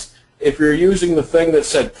price? If you're using the thing that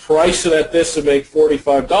said price it at this and make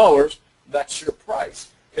 $45, that's your price.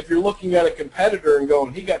 If you're looking at a competitor and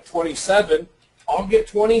going, he got 27, I'll get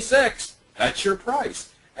 26. That's your price.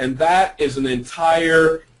 And that is an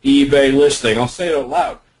entire eBay listing. I'll say it out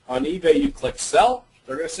loud. On eBay, you click sell.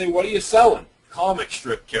 They're going to say, what are you selling? Comic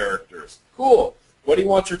strip characters. Cool. What do you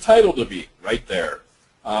want your title to be? Right there.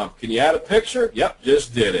 Can you add a picture? Yep,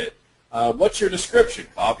 just did it. What's your description?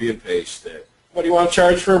 Copy and paste it. What do you want to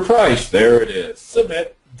charge for a price? There it is.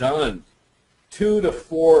 Submit. Done. 2 to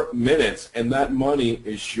 4 minutes, and that money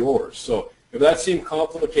is yours. So if that seemed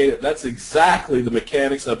complicated, that's exactly the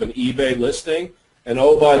mechanics of an eBay listing. And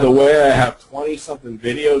oh, by the way, I have 20-something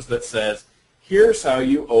videos that says, here's how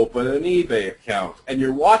you open an eBay account. And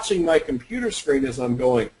you're watching my computer screen as I'm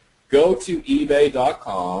going, go to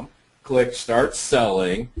ebay.com, click Start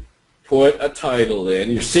Selling, put a title in.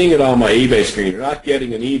 You're seeing it on my eBay screen. You're not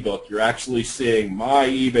getting an ebook. You're actually seeing my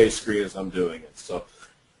eBay screen as I'm doing it. So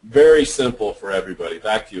very simple for everybody.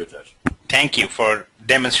 Back to you, Atesh. Thank you for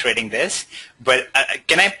demonstrating this. But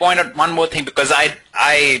can I point out one more thing? Because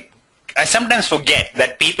I sometimes forget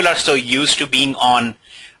that people are so used to being on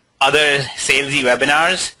other salesy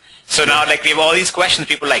webinars. So now, like, we have all these questions.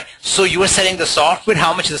 People are like, so you were selling the software?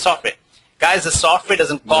 How much is the software? Guys, the software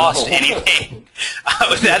doesn't cost anything.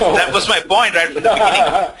 That was my point right from the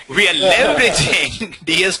beginning. We are leveraging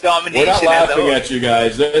DS Domination. We're not laughing at you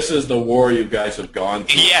guys. This is the war you guys have gone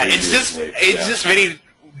through. Yeah, it's just very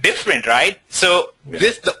different, right? So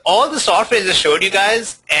all the software I just showed you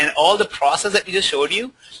guys and all the process that we just showed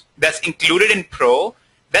you, that's included in Pro,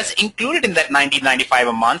 that's included in that $19.95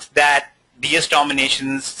 a month that DS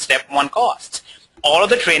Domination's Step 1 costs. All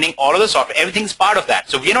of the training, all of the software, everything's part of that.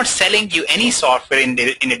 So we're not selling you any software in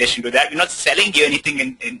addition to that. We're not selling you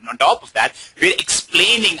anything on top of that. We're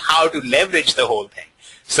explaining how to leverage the whole thing.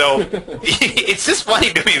 So it's just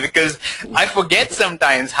funny to me because I forget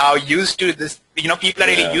sometimes how used to this, people are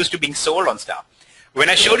really used to being sold on stuff. When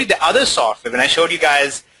I showed you the other software, when I showed you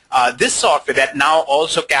guys this software that now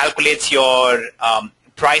also calculates your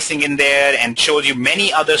pricing in there and shows you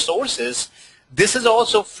many other sources, this is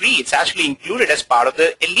also free. It's actually included as part of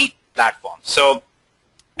the Elite platform. So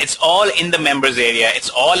it's all in the members area. It's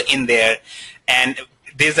all in there. And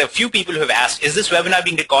there's a few people who have asked, is this webinar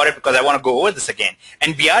being recorded because I want to go over this again?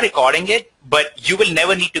 And we are recording it, but you will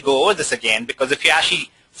never need to go over this again because if you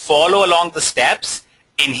actually follow along the steps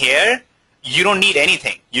in here, you don't need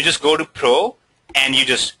anything. You just go to Pro and you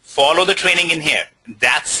just follow the training in here.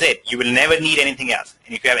 That's it. You will never need anything else.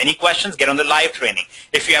 And if you have any questions, get on the live training.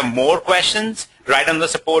 If you have more questions, write on the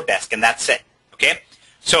support desk, and that's it. Okay.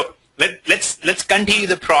 So let's continue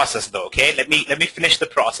the process, though. Okay. Let me finish the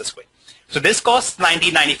process quick. So this costs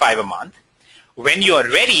 $19.95 a month. When you are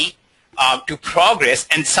ready to progress,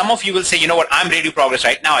 and some of you will say, you know what, I'm ready to progress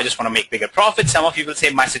right now. I just want to make bigger profits. Some of you will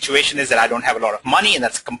say, my situation is that I don't have a lot of money, and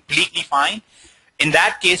that's completely fine. In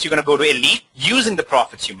that case, you're going to go to Elite using the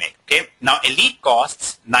profits you make. Okay. Now, Elite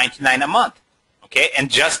costs $99 a month. Okay. And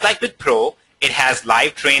just like with Pro, it has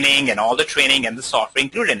live training and all the training and the software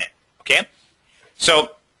included in it. Okay.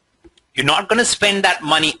 So you're not going to spend that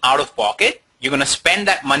money out of pocket. You're going to spend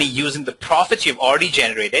that money using the profits you've already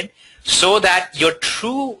generated so that your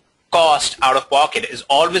true cost out of pocket is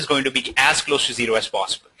always going to be as close to zero as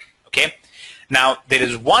possible. Okay. Now, there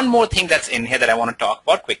is one more thing that's in here that I want to talk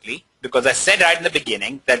about quickly, because I said right in the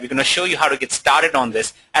beginning that we're going to show you how to get started on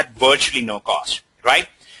this at virtually no cost, right?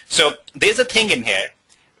 So there's a thing in here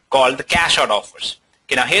called the cash out offers.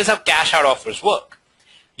 Okay, now here's how cash out offers work.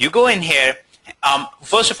 You go in here.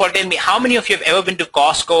 First of all, tell me, how many of you have ever been to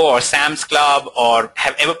Costco or Sam's Club or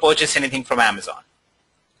have ever purchased anything from Amazon?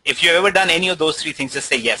 If you've ever done any of those three things, just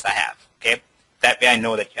say, yes, I have. Okay, that way I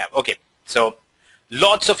know that you have. Okay, so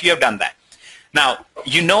lots of you have done that. Now,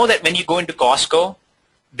 you know that when you go into Costco,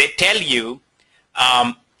 they tell you,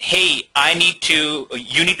 hey, you need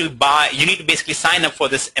to basically sign up for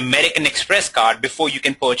this American Express card before you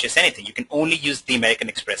can purchase anything. You can only use the American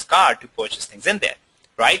Express card to purchase things in there,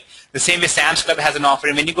 right? The same way Sam's Club has an offer.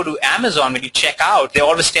 And when you go to Amazon, when you check out, they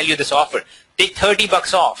always tell you this offer. Take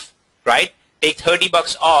 $30 off, right? Take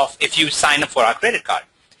 $30 off if you sign up for our credit card.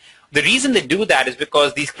 The reason they do that is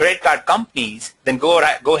because these credit card companies then go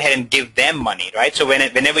ahead and give them money, right? So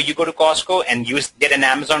whenever you go to Costco and you get an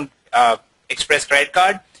Amazon Express credit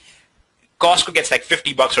card, Costco gets like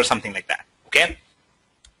 $50 or something like that, okay?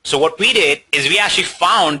 So what we did is we actually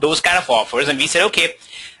found those kind of offers, and we said, okay,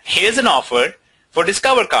 here's an offer for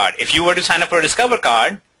Discover card. If you were to sign up for a Discover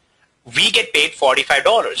card, we get paid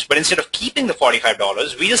 $45. But instead of keeping the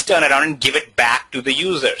 $45, we just turn around and give it back to the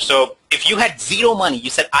user. So if you had zero money, you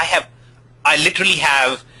said, I literally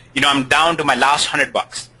have, I'm down to my last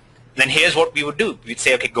 $100. Then here's what we would do. We'd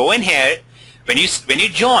say, okay, go in here. When you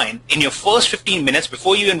join, in your first 15 minutes,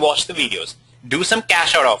 before you even watch the videos, do some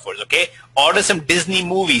cash out offers, okay? Order some Disney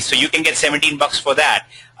movies so you can get $17 for that.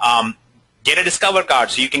 Get a Discover card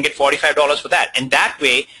so you can get $45 for that. And that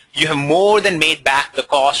way, you have more than made back the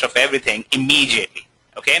cost of everything immediately,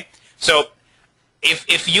 okay? So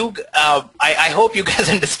if you, I hope you guys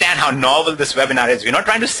understand how novel this webinar is. We're not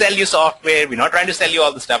trying to sell you software. We're not trying to sell you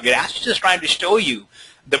all the stuff. We're actually just trying to show you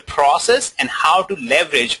the process and how to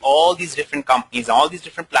leverage all these different companies, all these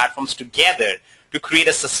different platforms together to create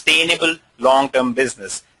a sustainable long-term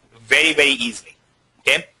business very, very easily,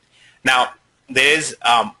 okay? Now, there is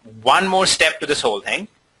one more step to this whole thing,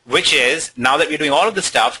 which is now that we're doing all of this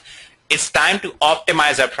stuff, it's time to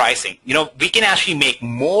optimize our pricing. We can actually make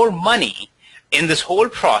more money in this whole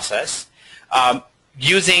process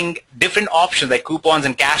using different options like coupons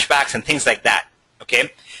and cashbacks and things like that,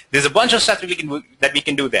 okay? There's a bunch of stuff that we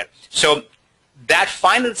can do there. So that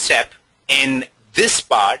final step in this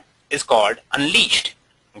part is called Unleashed,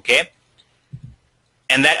 okay?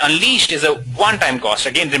 And that Unleashed is a one-time cost.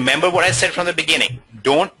 Again, remember what I said from the beginning.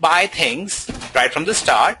 Don't buy things right from the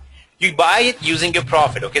start. You buy it using your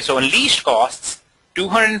profit, okay? So Unleashed costs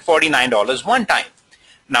 $249 one time.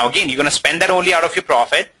 Now, again, you're going to spend that only out of your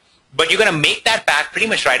profit, but you're going to make that back pretty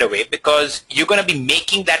much right away because you're going to be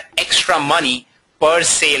making that extra money per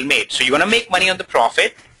sale made. So you're going to make money on the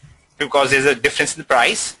profit because there's a difference in the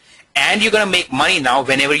price, and you're going to make money now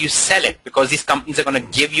whenever you sell it because these companies are going to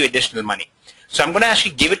give you additional money. So I'm going to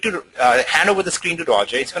actually give it to, hand over the screen to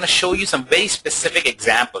Roger. It's going to show you some very specific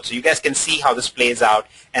examples so you guys can see how this plays out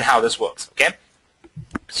and how this works, okay?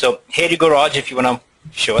 So here you go, Roger, if you want to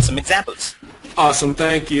show us some examples. Awesome,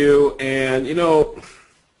 thank you. And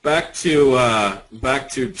back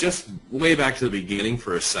to just way back to the beginning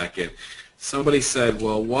for a second. Somebody said,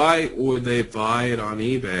 well, why would they buy it on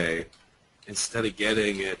eBay instead of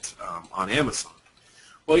getting it on Amazon?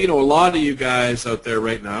 Well, a lot of you guys out there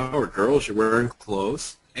right now, or girls, you're wearing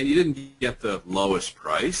clothes, and you didn't get the lowest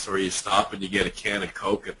price, or you stop and you get a can of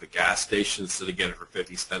Coke at the gas station instead of getting it for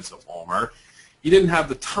 50 cents at Walmart. You didn't have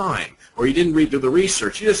the time, or you didn't do the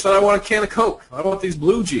research. You just said, I want a can of Coke. I want these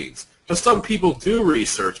blue jeans. But some people do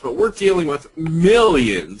research, but we're dealing with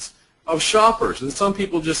millions of shoppers, and some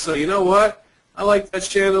people just say, you know what? I like that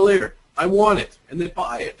chandelier. I want it, and they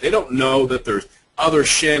buy it. They don't know that there's other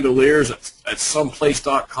chandeliers at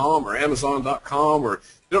someplace.com or Amazon.com, or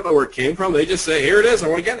they don't know where it came from. They just say, here it is, I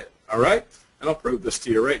want to get it, all right? And I'll prove this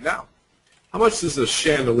to you right now. How much does this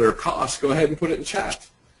chandelier cost? Go ahead and put it in chat.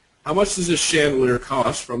 How much does this chandelier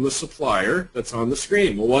cost from the supplier that's on the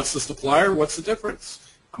screen? Well, what's the supplier? What's the difference?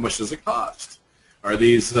 How much does it cost? Are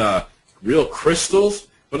these real crystals?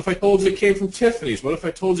 What if I told you it came from Tiffany's? What if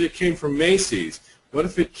I told you it came from Macy's? What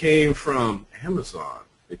if it came from Amazon?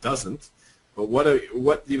 It doesn't. But what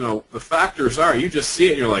the factors are, you just see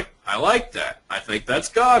it and you're like, I like that. I think that's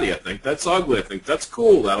gaudy. I think that's ugly. I think that's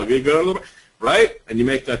cool. That'll be good, right? And you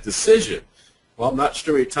make that decision. Well, I'm not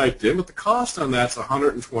sure what you typed in, but the cost on that's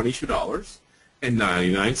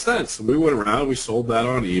 $122.99. And we went around and we sold that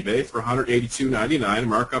on eBay for $182.99, a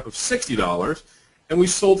markup of $60, and we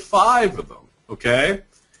sold 5 of them, okay?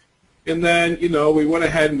 And then, we went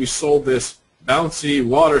ahead and we sold this bouncy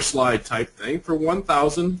water slide type thing for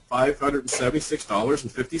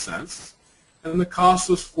 $1,576.50, and the cost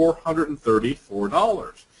was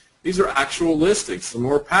 $434. These are actual listings. Some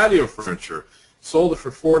more patio furniture. Sold it for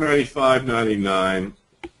 $495.99.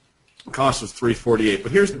 The cost was $348.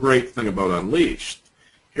 But here's the great thing about Unleashed.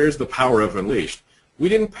 Here's the power of Unleashed. We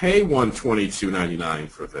didn't pay $122.99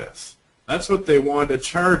 for this. That's what they wanted to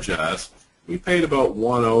charge us. We paid about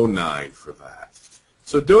 $109 for that.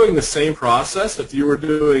 So doing the same process, if you were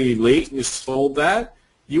doing Elite and you sold that,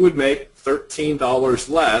 you would make $13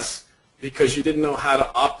 less because you didn't know how to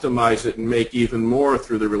optimize it and make even more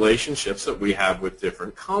through the relationships that we have with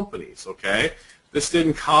different companies, okay? This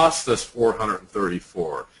didn't cost us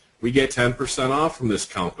 $434. We get 10% off from this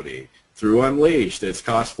company through Unleashed. It's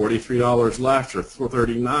cost $43 left, or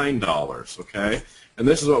 $39, okay? And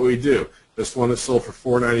this is what we do. This one is sold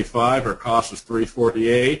for $495. Our cost was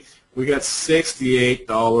 $348. We got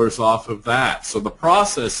 $68 off of that. So the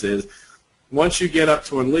process is, once you get up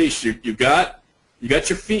to Unleashed, you got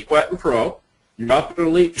your feet wet and pro. You're up in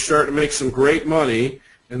Elite, you're starting to make some great money,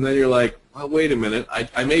 and then you're like, well, wait a minute,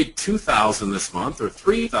 I made 2,000 this month, or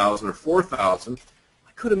 3,000, or 4,000.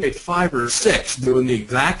 I could have made 5 or 6 doing the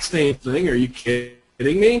exact same thing. Are you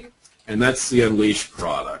kidding me? And that's the Unleashed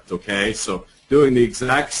product, okay? So doing the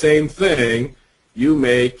exact same thing, you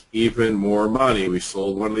make even more money. We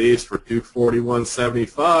sold one of these for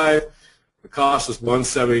 $241.75. The cost was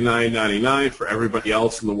 $179.99. For everybody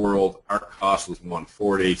else in the world, our cost was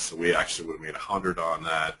 $140, so we actually would have made $100 on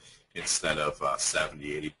that instead of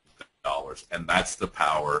 $70, $80. And that's the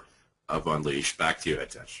power of Unleashed. Back to you,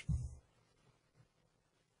 Hitesh.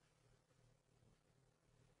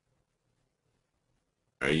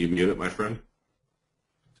 Are you muted, my friend?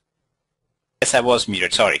 Yes, I was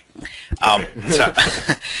muted. Sorry.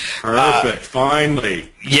 Perfect.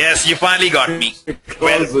 Finally. Yes, you finally got me.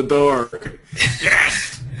 Close the door.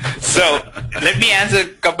 Yes. So let me answer a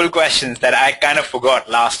couple questions that I kind of forgot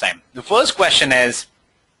last time. The first question is,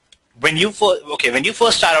 when you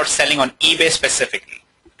first start out selling on eBay specifically,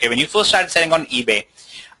 okay, when you first started selling on eBay,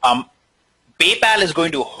 PayPal is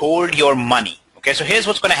going to hold your money. Okay, so here's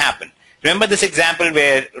what's going to happen. Remember this example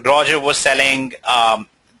where Roger was selling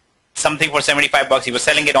something for $75. He was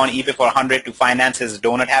selling it on eBay for $100 to finance his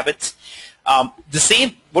donut habits. The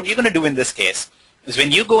same, what you're going to do in this case is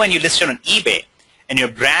when you go and you list it on eBay and you're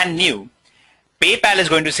brand new, PayPal is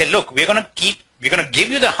going to say, look, we're going to give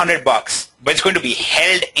you the $100, but it's going to be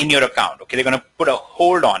held in your account. Okay, they're going to put a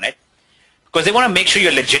hold on it because they want to make sure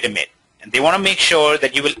you're legitimate and they want to make sure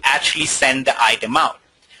that you will actually send the item out.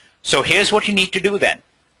 So here's what you need to do then.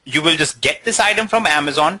 You will just get this item from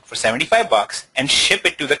Amazon for $75 and ship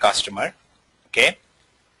it to the customer. Okay,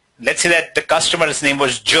 let's say that the customer's name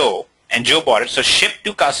was Joe and Joe bought it, so ship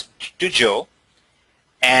to Joe,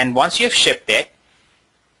 and once you have shipped it,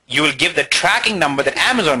 you will give the tracking number that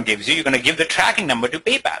Amazon gives you. You're going to give the tracking number to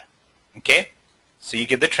PayPal. Okay, so you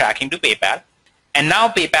give the tracking to PayPal, and now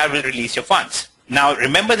PayPal will release your funds. Now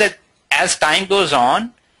remember that as time goes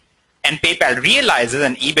on and PayPal realizes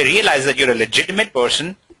and eBay realizes that you're a legitimate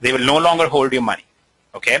person, they will no longer hold your money.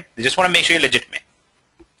 Okay, they just want to make sure you're legitimate.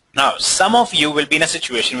 Now, some of you will be in a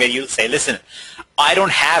situation where you'll say, listen, I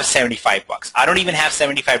don't have $75. I don't even have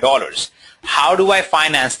 $75. How do I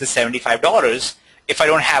finance the $75 if I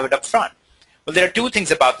don't have it up front? Well, there are two things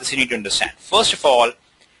about this you need to understand. First of all,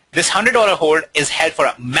 this $100 hold is held for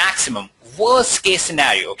a maximum worst case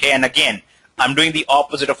scenario. Okay, and again, I'm doing the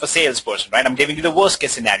opposite of a salesperson, right? I'm giving you the worst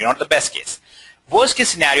case scenario, not the best case. Worst case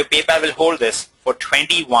scenario, PayPal will hold this for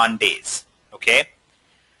 21 days. Okay.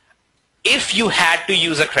 If you had to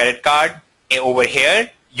use a credit card over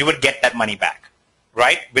here, you would get that money back,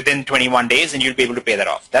 right? Within 21 days, and you'll be able to pay that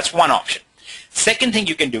off. That's one option. Second thing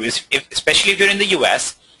you can do is, especially if you're in the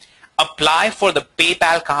US, apply for the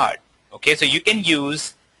PayPal card. Okay, so you can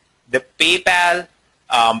use the PayPal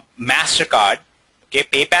MasterCard, okay,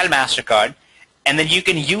 PayPal MasterCard, and then you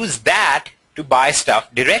can use that to buy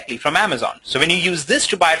stuff directly from Amazon. So when you use this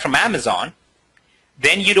to buy it from Amazon,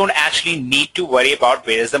 then you don't actually need to worry about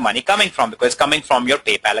where is the money coming from, because it's coming from your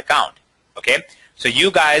PayPal account. Okay, so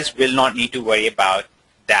you guys will not need to worry about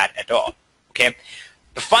that at all. Okay,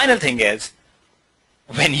 the final thing is,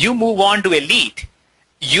 when you move on to Elite,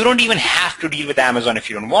 you don't even have to deal with Amazon if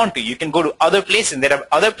you don't want to. You can go to other places, and there are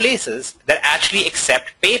other places that actually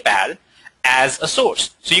accept PayPal as a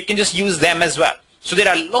source. So you can just use them as well. So there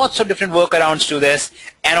are lots of different workarounds to this,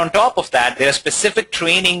 and on top of that, there are specific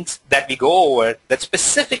trainings that we go over that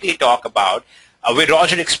specifically talk about where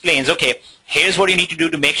Roger explains, okay, here's what you need to do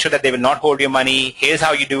to make sure that they will not hold your money. Here's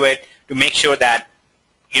how you do it to make sure that,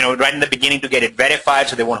 you know, right in the beginning to get it verified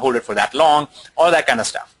so they won't hold it for that long, all that kind of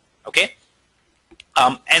stuff. Okay,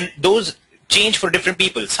 and those change for different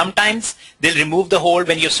people. Sometimes they'll remove the hold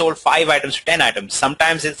when you've sold 5 items to 10 items.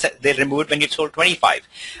 Sometimes they'll remove it when you've sold 25.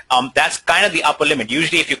 That's kind of the upper limit.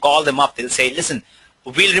 Usually if you call them up, they'll say, listen,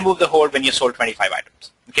 we'll remove the hold when you sold 25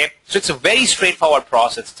 items. Okay, so it's a very straightforward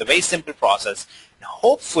process. It's a very simple process. Now,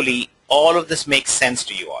 hopefully all of this makes sense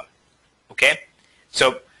to you all. Okay,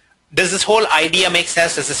 so does this whole idea make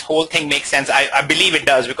sense? Does this whole thing make sense? I believe it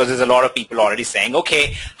does, because there's a lot of people already saying,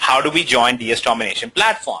 okay, how do we join DS Domination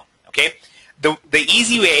platform? Okay, the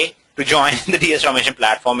easy way to join the DS Domination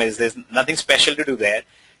platform is there's nothing special to do there.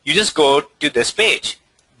 You just go to this page,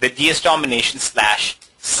 the DS Domination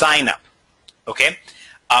 /sign up. Okay,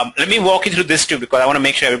 let me walk you through this too, because I want to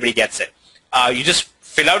make sure everybody gets it. You just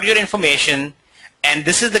fill out your information, and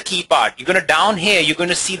this is the key part. You're going to, down here, you're going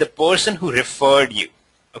to see the person who referred you.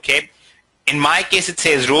 Okay, in my case it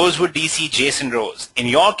says Rosewood DC Jason Rose. In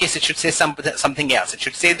your case it should say something else. It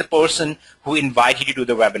should say the person who invited you to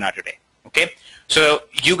the webinar today. Okay, so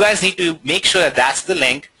you guys need to make sure that that's the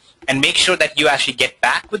link, and make sure that you actually get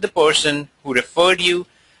back with the person who referred you,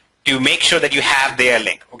 to make sure that you have their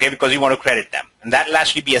link, okay, because you want to credit them. And that will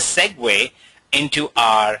actually be a segue into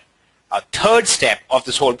our third step of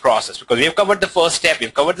this whole process, because we have covered the first step,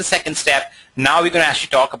 we've covered the second step. Now we're going to actually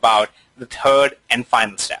talk about the third and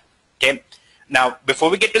final step, okay? Now, before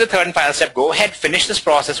we get to the third and final step, go ahead, finish this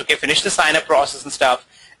process, okay, finish the sign-up process and stuff,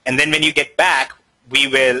 and then when you get back, we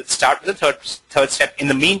will start with the third step. In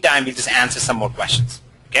the meantime, we'll just answer some more questions,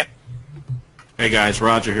 okay? Hey guys,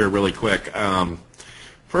 Roger here really quick.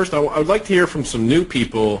 First, I would like to hear from some new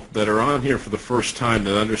people that are on here for the first time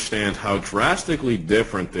that understand how drastically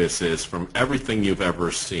different this is from everything you've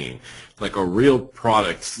ever seen. Like a real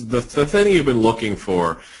product, the thing you've been looking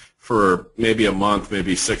for maybe a month,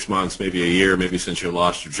 maybe 6 months, maybe a year, maybe since you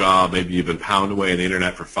lost your job, maybe you've been pounding away on the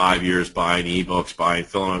internet for 5 years buying ebooks,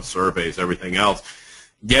 filling out surveys, everything else,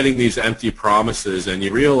 getting these empty promises, and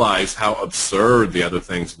you realize how absurd the other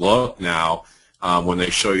things look now. When they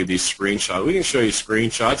show you these screenshots. We can show you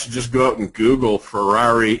screenshots. You just go out and Google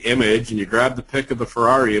Ferrari image, and you grab the pic of the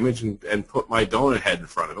Ferrari image and put my donut head in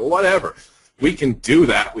front of it. Whatever. We can do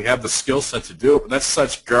that. We have the skill set to do it, but that's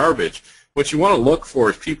such garbage. What you want to look for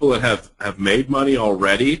is people that have made money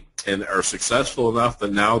already and are successful enough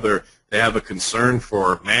that now they have a concern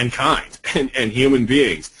for mankind and human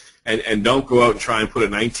beings. And don't go out and try and put a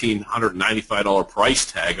 $1,995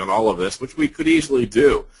 price tag on all of this, which we could easily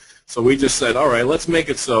do. So we just said, all right, let's make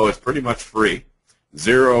it so it's pretty much free,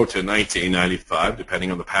 $0 to $19.95,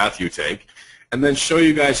 depending on the path you take, and then show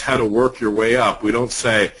you guys how to work your way up. We don't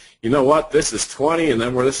say, you know what, this is 20, and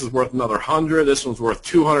then this is worth another 100, this one's worth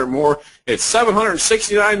 200 more. It's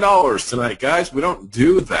 $769 tonight, guys. We don't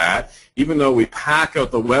do that, even though we pack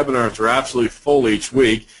out the webinars are absolutely full each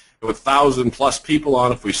week with 1,000+ people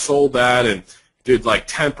on. If we sold that and did like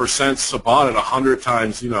 10%, so bought it 100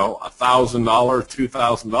 times, you know, $1,000,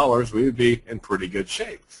 $2,000, we would be in pretty good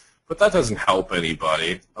shape. But that doesn't help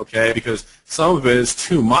anybody, okay, because some of it is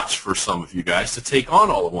too much for some of you guys to take on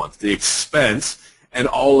all at once, the expense and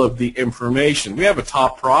all of the information. We have a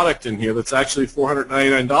top product in here that's actually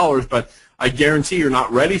 $499, but I guarantee you're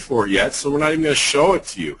not ready for it yet, so we're not even going to show it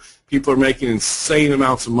to you. People are making insane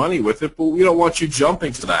amounts of money with it, but we don't want you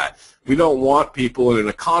jumping to that. We don't want people in an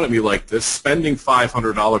economy like this spending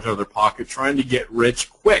 $500 out of their pocket trying to get rich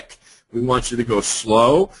quick. We want you to go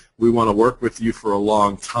slow. We want to work with you for a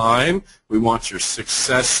long time. We want your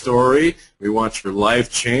success story. We want your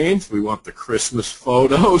life change. We want the Christmas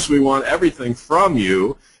photos. We want everything from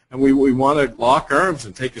you, and we want to lock arms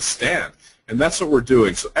and take a stand. And that's what we're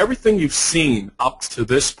doing. So everything you've seen up to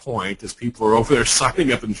this point, as people are over there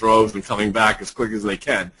signing up in droves and coming back as quick as they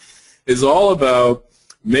can, is all about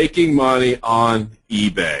making money on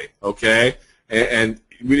eBay, okay? And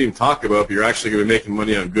we didn't even talk about, but you're actually going to be making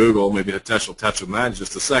money on Google. Maybe Hitesh will touch on that in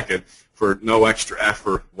just a second for no extra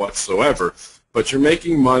effort whatsoever. But you're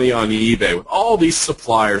making money on eBay with all these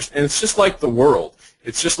suppliers, and it's just like the world.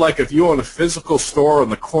 It's just like if you own a physical store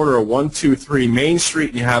on the corner of 123 Main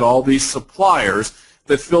Street and you had all these suppliers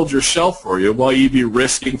that filled your shelf for you. Well, you'd be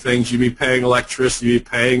risking things. You'd be paying electricity. You'd be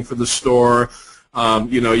paying for the store.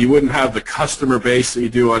 You know, you wouldn't have the customer base that you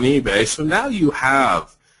do on eBay. So now you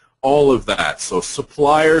have all of that. So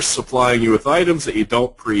suppliers supplying you with items that you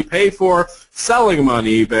don't prepay for, selling them on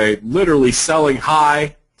eBay, literally selling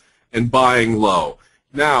high and buying low.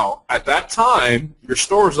 Now, at that time, your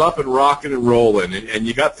store's up and rocking and rolling, and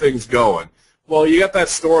you got things going. Well, you got that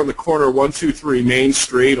store on the corner of 123 Main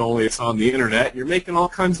Street, only it's on the internet, and you're making all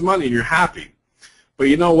kinds of money, and you're happy. But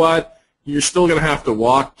you know what? You're still going to have to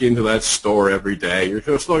walk into that store every day. You're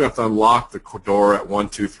still going to have to unlock the door at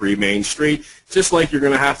 123 Main Street, just like you're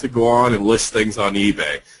going to have to go on and list things on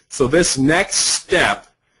eBay. So this next step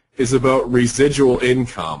is about residual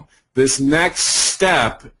income. This next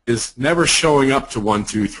step is never showing up to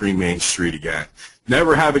 123 Main Street again,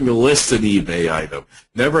 never having to list an eBay item,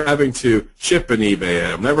 never having to ship an eBay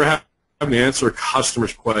item, never having to answer a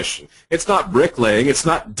customer's question. It's not bricklaying. It's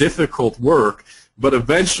not difficult work. But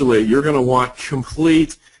eventually, you're going to want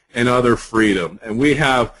complete and utter freedom. And we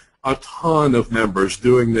have a ton of members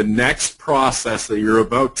doing the next process that you're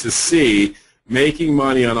about to see, making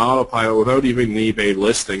money on autopilot without even an eBay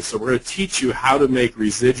listing. So we're going to teach you how to make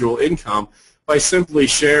residual income by simply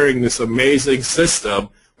sharing this amazing system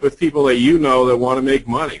with people that you know that want to make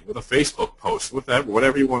money, with a Facebook post, with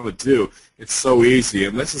whatever you want to do. It's so easy.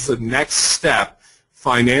 And this is the next step.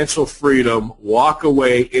 Financial freedom,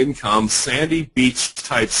 walk-away income, sandy beach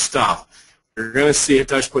type stuff. You're going to see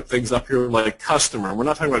Hitesh put things up here like customer. We're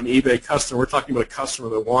not talking about an eBay customer. We're talking about a customer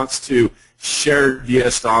that wants to share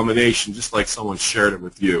DS Domination just like someone shared it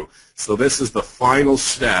with you. So this is the final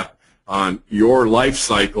step on your life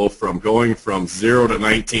cycle from going from 0 to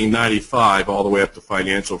 1995 all the way up to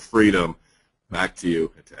financial freedom. Back to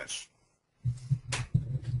you, Hitesh.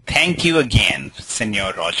 Thank you again,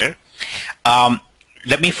 Senor Roger.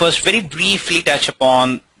 Let me first very briefly touch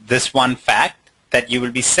upon this one fact that you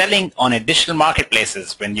will be selling on additional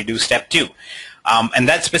marketplaces when you do step 2. And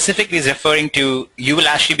that specifically is referring to you will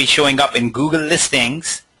actually be showing up in Google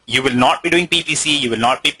listings. You will not be doing PPC. You will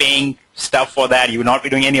not be paying stuff for that. You will not be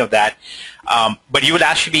doing any of that. But you will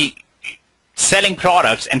actually be selling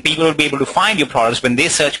products, and people will be able to find your products when they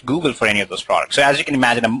search Google for any of those products. So as you can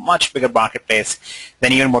imagine, a much bigger marketplace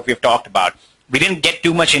than even what we've talked about. We didn't get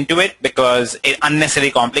too much into it because it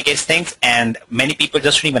unnecessarily complicates things, and many people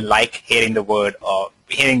just don't even like hearing the word or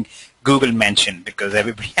hearing Google mentioned because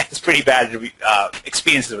everybody has pretty bad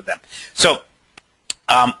experiences with them. So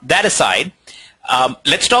that aside,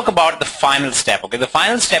 let's talk about the final step. Okay, the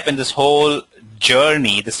final step in this whole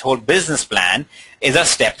journey, this whole business plan, is our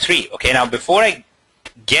step 3. Okay, now before I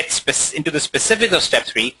get into the specifics of step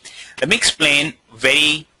 3, let me explain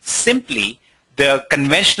very simply the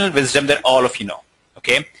conventional wisdom that all of you know.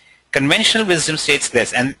 Okay, conventional wisdom states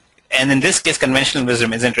this, and in this case, conventional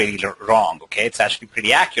wisdom isn't really wrong. Okay, it's actually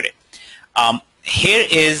pretty accurate. Here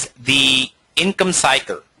is the income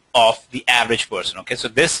cycle of the average person. Okay, so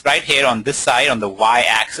this right here on this side, on the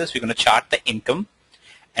y-axis, we're going to chart the income,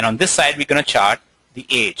 and on this side, we're going to chart the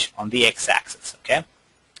age on the x-axis. Okay,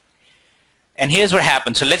 and here's what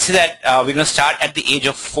happens. So let's say that we're going to start at the age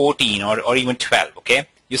of 14 or even 12. Okay,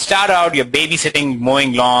 you start out, you're babysitting,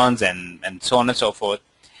 mowing lawns, and so on and so forth.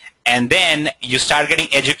 And then you start getting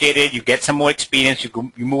educated, you get some more experience,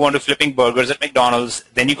 you move on to flipping burgers at McDonald's,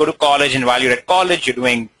 then you go to college, and while you're at college, you're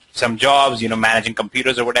doing some jobs, managing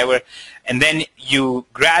computers or whatever, and then you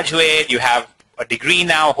graduate, you have a degree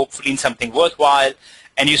now, hopefully in something worthwhile,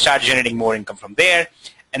 and you start generating more income from there.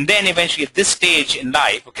 And then eventually at this stage in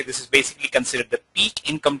life, okay, this is basically considered the peak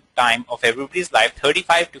income time of everybody's life,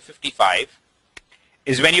 35 to 55,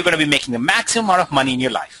 is when you're going to be making the maximum amount of money in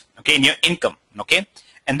your life, okay, in your income, okay?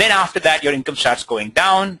 And then after that, your income starts going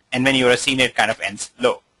down, and when you're a senior, it kind of ends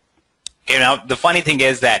low. Okay, now the funny thing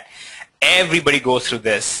is that everybody goes through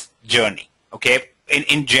this journey, okay,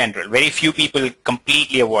 in general. Very few people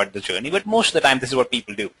completely avoid the journey, but most of the time, this is what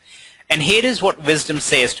people do. And here is what wisdom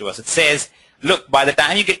says to us. It says, look, by the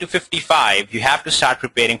time you get to 55, you have to start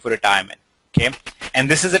preparing for retirement, okay? And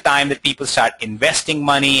this is the time that people start investing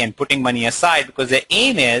money and putting money aside, because their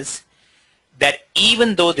aim is that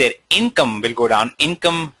even though their income will go down,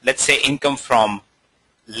 let's say income from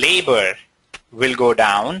labor will go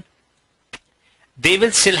down, they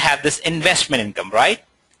will still have this investment income, right?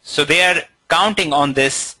 So they are counting on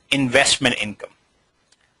this investment income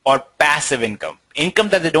or passive income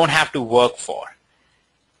that they don't have to work for.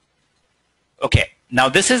 Okay, now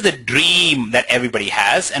this is the dream that everybody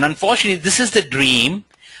has, and unfortunately this is the dream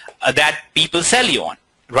that people sell you on,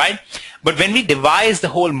 right? But when we devise the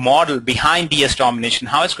whole model behind DS Domination,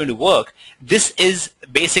 how it's going to work, this is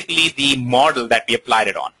basically the model that we applied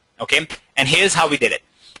it on, okay? And here's how we did it.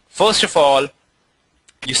 First of all,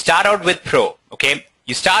 you start out with Pro, okay?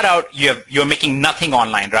 You start out, you're making nothing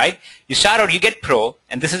online, right? You start out, you get Pro,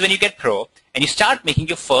 and this is when you get Pro, and you start making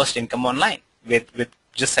your first income online with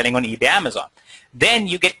just selling on eBay, Amazon. Then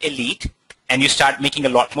you get Elite, and you start making a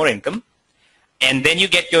lot more income. And then you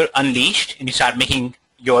get your Unleashed, and you start making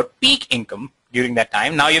your peak income during that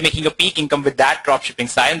time. Now you're making a peak income with that dropshipping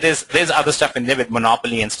side. And there's other stuff in there with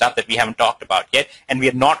Monopoly and stuff that we haven't talked about yet, and we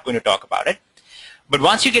are not going to talk about it. But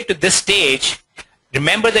once you get to this stage,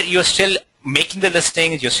 remember that you're still making the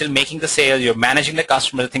listings, you're still making the sales, you're managing the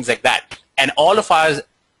customers, things like that. And all of our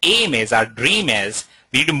aim is, our dream is,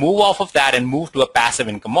 we need to move off of that and move to a passive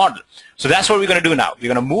income model. So that's what we're going to do now.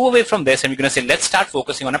 We're going to move away from this, and we're going to say, let's start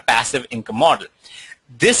focusing on a passive income model.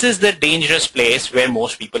 This is the dangerous place where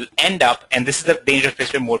most people end up, and this is the dangerous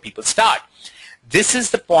place where more people start. This is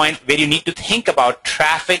the point where you need to think about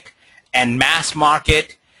traffic and mass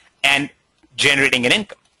market and generating an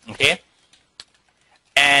income, okay?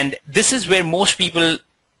 And this is where most people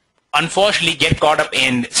unfortunately get caught up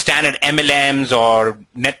in standard MLMs or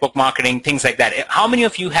network marketing, things like that. How many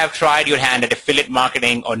of you have tried your hand at affiliate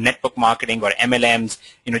marketing or network marketing or MLMs,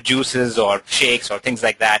 juices or shakes or things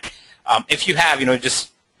like that? If you have,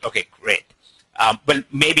 just, okay, great. But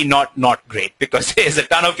maybe not great, because there's a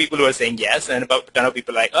ton of people who are saying yes, and about a ton of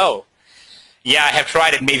people are like, oh, yeah, I have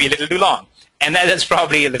tried it, maybe a little too long. And that's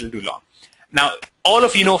probably a little too long. Now, all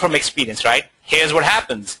of you know from experience, right? Here's what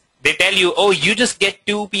happens. They tell you, oh, you just get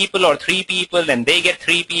 2 people or 3 people, and they get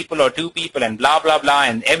 3 people or 2 people, and blah, blah, blah,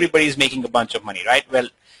 and everybody's making a bunch of money, right? Well,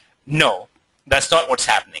 no, that's not what's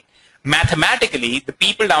happening. mathematically, the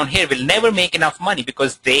people down here will never make enough money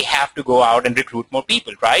because they have to go out and recruit more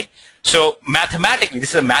people, right? So mathematically, this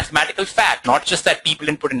is a mathematical fact, not just that people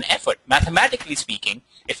didn't put in effort. Mathematically speaking,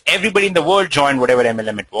 if everybody in the world joined whatever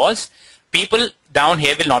MLM it was, people down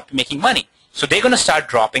here will not be making money. So they're going to start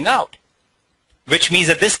dropping out, which means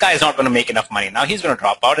that this guy is not going to make enough money. Now he's going to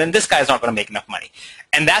drop out, and this guy is not going to make enough money.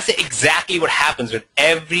 And that's exactly what happens with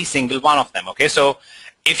every single one of them, okay? So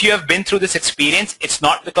if you have been through this experience, it's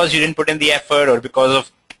not because you didn't put in the effort or because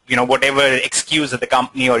of, you know, whatever excuse that the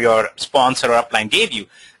company or your sponsor or upline gave you.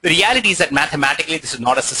 The reality is that mathematically this is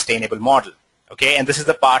not a sustainable model, okay? And this is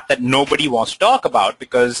the part that nobody wants to talk about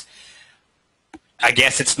because I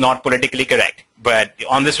guess it's not politically correct. But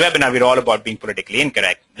on this webinar, we're all about being politically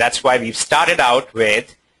incorrect. That's why we've started out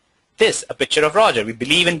with this, a picture of Roger. We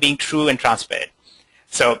believe in being true and transparent.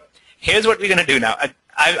 So here's what we're going to do now.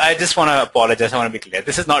 I just want to apologize. I want to be clear.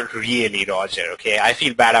 This is not really Roger, okay? I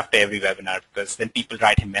feel bad after every webinar because then people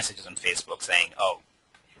write him messages on Facebook saying, oh,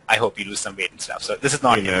 I hope you lose some weight and stuff. So this is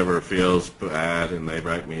not him. He never feels bad, and they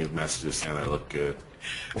write me messages saying I look good.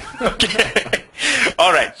 Okay.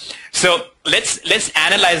 All right. So let's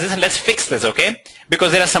analyze this and let's fix this, okay?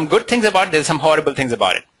 Because there are some good things about it. There's some horrible things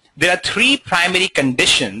about it. There are three primary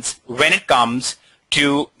conditions when it comes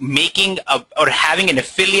to making or having an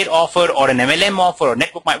affiliate offer or an MLM offer or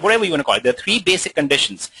network marketing, whatever you want to call it. There are three basic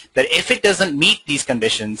conditions that if it doesn't meet these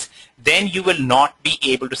conditions, then you will not be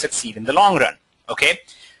able to succeed in the long run, okay?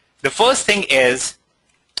 The first thing is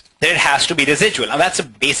that it has to be residual. Now that's a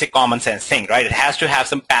basic common sense thing, right? It has to have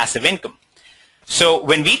some passive income. So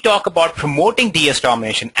when we talk about promoting DS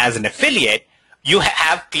Domination as an affiliate, you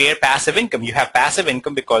have clear passive income. You have passive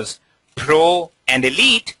income because Pro and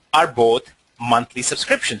Elite are both monthly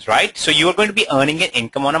subscriptions, right? So you are going to be earning an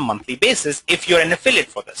income on a monthly basis if you're an affiliate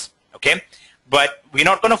for this, okay? But we're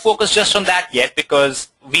not going to focus just on that yet because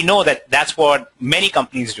we know that that's what many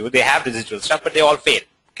companies do. They have residual stuff, but they all fail,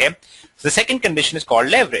 okay? So the second condition is called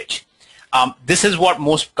leverage. This is what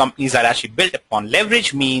most companies are actually built upon.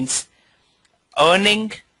 Leverage means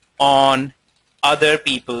earning on other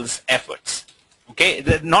people's efforts, okay?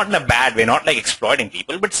 Not in a bad way, not like exploiting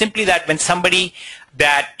people, but simply that when somebody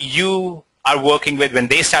that you are working with, when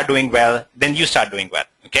they start doing well, then you start doing well,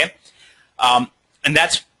 okay? And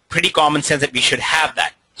that's pretty common sense that we should have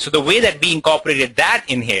that. So the way that we incorporated that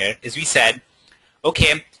in here is we said,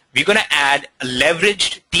 okay, we're going to add a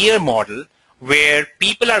leveraged tier model where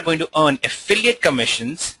people are going to earn affiliate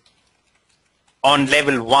commissions on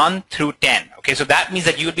level 1 through 10. Okay, so that means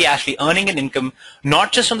that you will be actually earning an income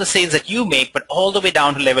not just on the sales that you make, but all the way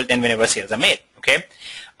down to level 10 whenever sales are made. Okay,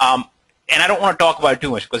 and I don't want to talk about it too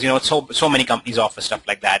much because you know so many companies offer stuff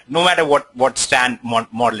like that, no matter what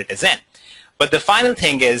model it is in. But the final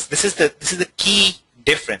thing is this is the key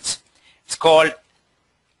difference. It's called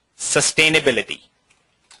sustainability.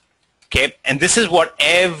 Okay, and this is what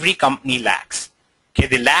every company lacks. Okay,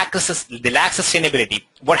 they lack sustainability.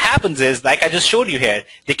 What happens is, like I just showed you here,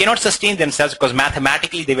 they cannot sustain themselves because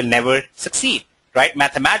mathematically they will never succeed, right?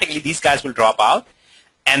 Mathematically, these guys will drop out,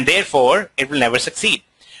 and therefore it will never succeed.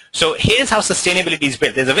 So here's how sustainability is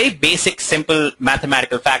built. There's a very basic, simple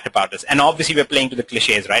mathematical fact about this, and obviously we're playing to the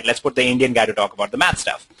cliches, right? Let's put the Indian guy to talk about the math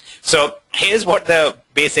stuff. So here's what the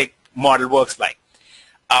basic model works like.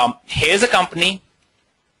 Here's a company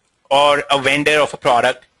or a vendor of a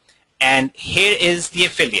product, and here is the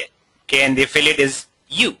affiliate, okay, and the affiliate is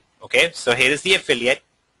you, okay, so here is the affiliate,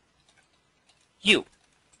 you.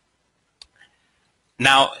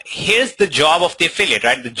 Now, here's the job of the affiliate,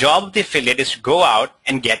 right? The job of the affiliate is to go out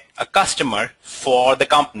and get a customer for the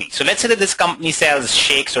company. So let's say that this company sells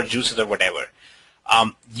shakes or juices or whatever.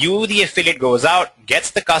 You, the affiliate, goes out,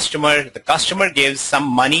 gets the customer gives some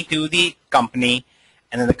money to the company,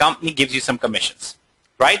 and then the company gives you some commissions,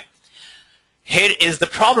 right? Here is the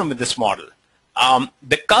problem with this model.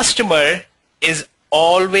 The customer is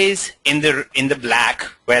always in the black.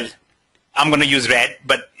 Well, I'm going to use red,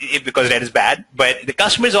 but because red is bad. But the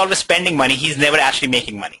customer is always spending money. He's never actually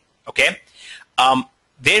making money. Okay.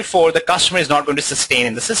 Therefore, the customer is not going to sustain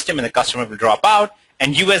in the system, and the customer will drop out.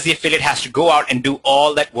 And you, as the affiliate, has to go out and do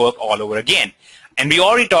all that work all over again. And we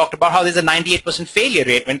already talked about how there's a 98% failure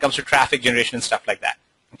rate when it comes to traffic generation and stuff like that.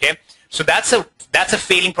 Okay. So that's a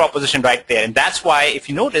failing proposition right there, and that's why, if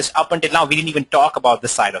you notice, up until now we didn't even talk about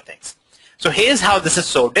this side of things. So here's how this is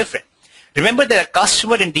so different. Remember that a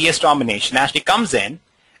customer in DS Domination actually comes in,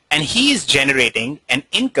 and he is generating an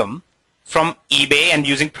income from eBay and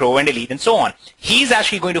using Pro and Elite and so on. He's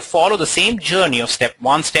actually going to follow the same journey of step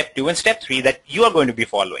 1, step 2, and step 3 that you are going to be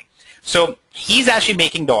following. So he's actually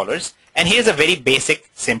making dollars, and here's a very basic,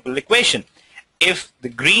 simple equation. If the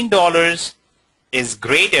green dollars is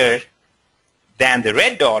greater than the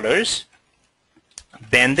red dollars,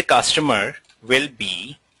 then the customer will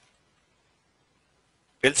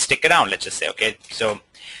stick around, let's just say, okay? So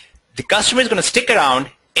the customer is going to stick around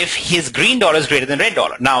if his green dollar is greater than red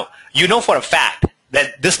dollar. Now, you know for a fact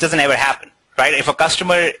that this doesn't ever happen, right? If a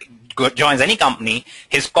customer joins any company,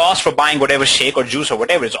 his cost for buying whatever shake or juice or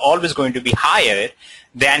whatever is always going to be higher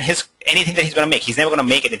than anything that he's going to make. He's never going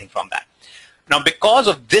to make anything from that. Now, because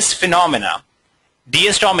of this phenomena,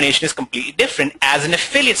 DS Domination is completely different as an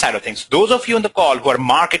affiliate side of things. Those of you on the call who are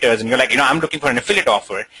marketers and you're like, I'm looking for an affiliate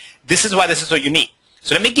offer, this is why this is so unique.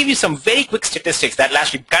 So let me give you some very quick statistics that will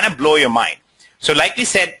actually kind of blow your mind. So like we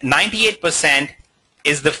said, 98%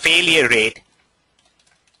 is the failure rate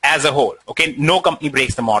as a whole. Okay, no company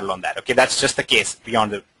breaks the model on that. Okay, that's just the case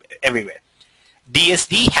beyond everywhere.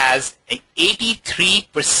 DSD has an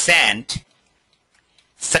 83%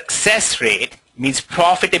 success rate, means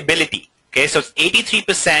profitability. Okay, so it's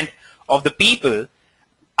 83% of the people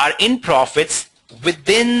are in profits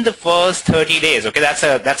within the first 30 days. Okay, that's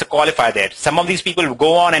a qualifier there. Some of these people will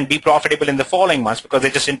go on and be profitable in the following months because they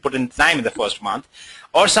just didn't put in time in the first month,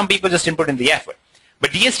 or some people just didn't put in the effort.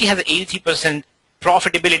 But DSD has an 83%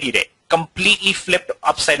 profitability rate, completely flipped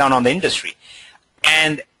upside down on the industry.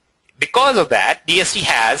 And because of that, DSD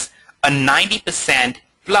has a 90%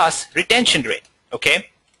 plus retention rate. Okay,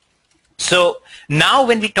 so now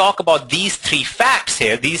when we talk about these three facts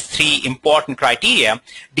here, these three important criteria,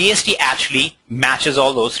 DSD actually matches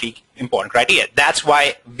all those three important criteria. That's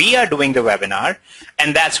why we are doing the webinar,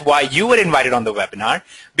 and that's why you were invited on the webinar,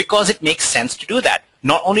 because it makes sense to do that.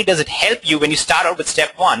 Not only does it help you when you start out with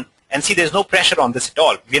step one, and see, there's no pressure on this at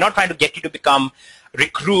all. We're not trying to get you to become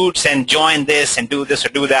recruits and join this and do this or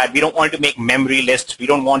do that. We don't want you to make memory lists. We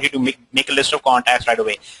don't want you to make a list of contacts right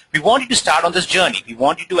away. We want you to start on this journey. We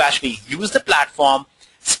want you to actually use the platform,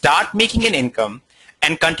 start making an income,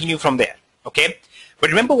 and continue from there. Okay? But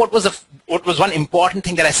remember what was one important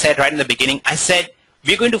thing that I said right in the beginning? I said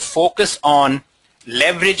we're going to focus on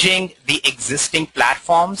leveraging the existing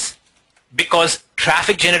platforms, because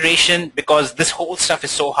traffic generation, because this whole stuff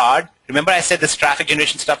is so hard. Remember I said this traffic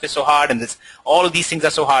generation stuff is so hard, and all of these things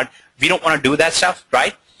are so hard. We don't want to do that stuff,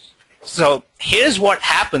 right? So here's what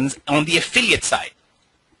happens on the affiliate side.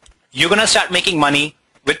 You're going to start making money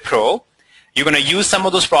with Pro. You're going to use some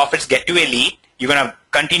of those profits, get to Elite. You're going to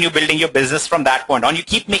continue building your business from that point on. You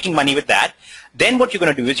keep making money with that. Then what you're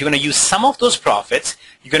going to do is you're going to use some of those profits.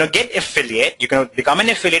 You're going to get affiliate. You're going to become an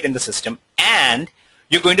affiliate in the system, and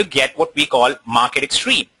you're going to get what we call market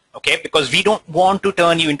extreme, okay? Because we don't want to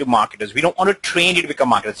turn you into marketers. We don't want to train you to become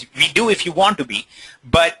marketers. We do if you want to be,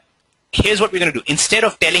 but here's what we're going to do. Instead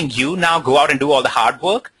of telling you now go out and do all the hard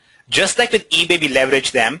work, just like with eBay we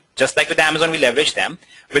leverage them, just like with Amazon we leverage them,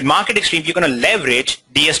 with Market Extreme you're going to leverage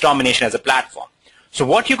DS Domination as a platform. So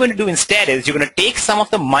what you're going to do instead is you're going to take some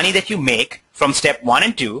of the money that you make from step 1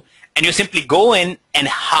 and 2, and you simply go in and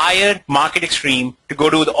hire Market Extreme to go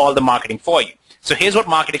do all the marketing for you. So here's what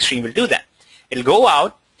Market Extreme will do then. It'll go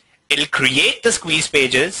out, it'll create the squeeze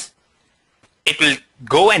pages, it will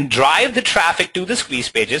go and drive the traffic to the squeeze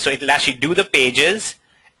pages, so it'll actually do the pages,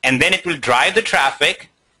 and then it will drive the traffic,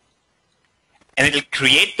 and it'll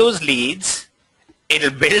create those leads, it'll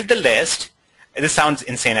build the list. This sounds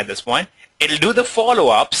insane at this point. It'll do the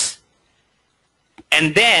follow-ups,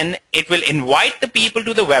 and then it will invite the people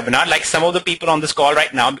to the webinar, like some of the people on this call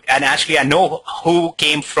right now. And actually, I know who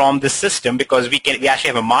came from the system because we actually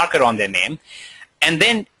have a marker on their name. And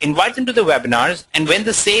then invite them to the webinars. And when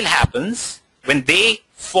the sale happens, when they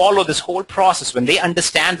follow this whole process, when they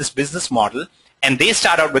understand this business model, and they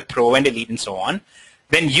start out with Pro and Elite and so on,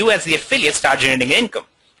 then you as the affiliate start generating income.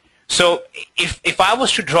 So if I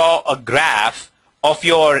was to draw a graph of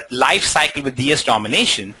your life cycle with DS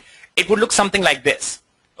Domination, it would look something like this.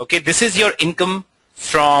 Okay, this is your income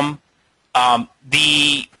from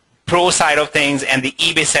the Pro side of things and the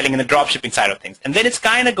eBay selling and the drop shipping side of things. And then it's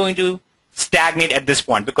kind of going to stagnate at this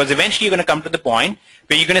point, because eventually you're going to come to the point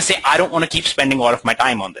where you're going to say, I don't want to keep spending all of my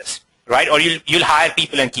time on this, right? Or you'll hire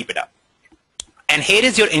people and keep it up. And here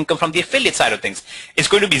is your income from the affiliate side of things. It's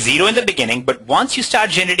going to be 0 in the beginning, but once you start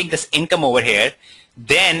generating this income over here,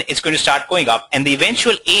 then it's going to start going up. And the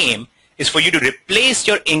eventual aim is for you to replace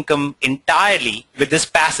your income entirely with this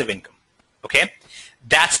passive income. Okay?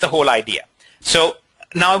 That's the whole idea. So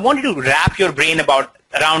now I want you to wrap your brain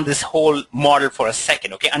around this whole model for a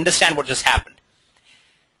second. Okay? Understand what just happened.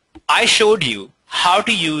 I showed you how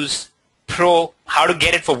to use Pro, how to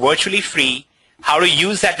get it for virtually free, how to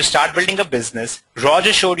use that to start building a business.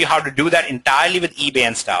 Roger showed you how to do that entirely with eBay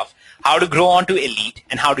and stuff, how to grow on to Elite,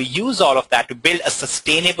 and how to use all of that to build a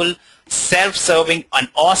sustainable, self-serving, an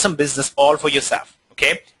awesome business all for yourself. Okay?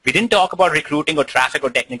 Okay, we didn't talk about recruiting or traffic or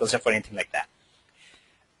technical stuff or anything like that.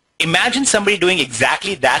 Imagine somebody doing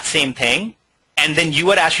exactly that same thing, and then you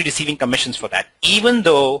are actually receiving commissions for that, even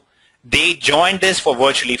though they joined this for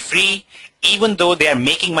virtually free, even though they are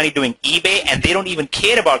making money doing eBay and they don't even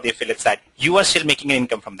care about the affiliate side. You are still making an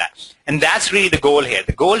income from that. And that's really the goal here.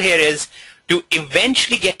 The goal here is to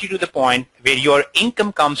eventually get you to the point where your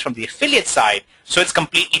income comes from the affiliate side, so it's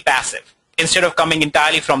completely passive, instead of coming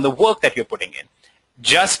entirely from the work that you're putting in.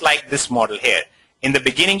 Just like this model here. In the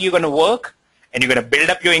beginning, you're going to work, and you're going to build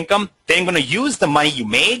up your income. Then you're going to use the money you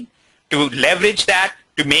made to leverage that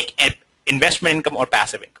to make an investment income or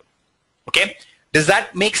passive income. Okay? Does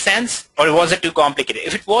that make sense, or was it too complicated?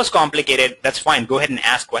 If it was complicated, that's fine. Go ahead and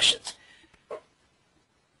ask questions.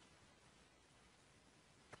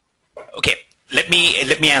 Okay, let me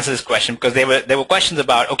answer this question, because there were questions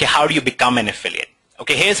about, okay, how do you become an affiliate?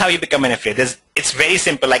 Okay, here's how you become an affiliate. It's very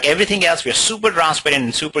simple. Like everything else, we're super transparent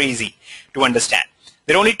and super easy to understand.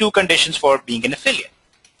 There are only two conditions for being an affiliate.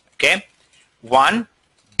 Okay, one,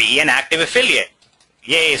 be an active affiliate.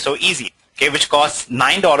 Yay, so easy. Okay, which costs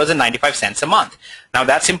 $9.95 a month. Now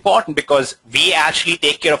that's important because we actually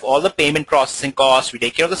take care of all the payment processing costs. We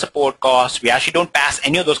take care of the support costs. We actually don't pass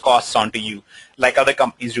any of those costs on to you like other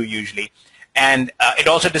companies do usually. And it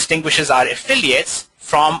also distinguishes our affiliates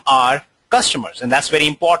from our customers, and that's very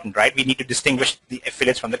important, right? We need to distinguish the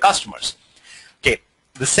affiliates from the customers. Okay,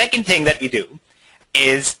 the second thing that we do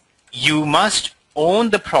is you must own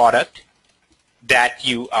the product that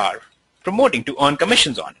you are promoting to earn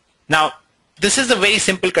commissions on. Now, this is a very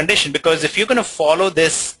simple condition, because if you're going to follow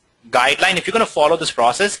this guideline, if you're going to follow this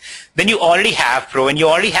process, then you already have Pro, and you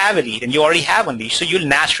already have Elite, and you already have Unleashed, so you'll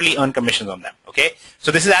naturally earn commissions on them. Okay, so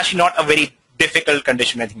this is actually not a very difficult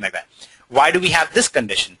condition or anything like that. Why do we have this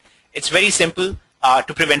condition? It's very simple,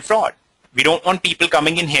 to prevent fraud. We don't want people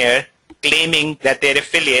coming in here claiming that they're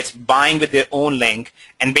affiliates, buying with their own link,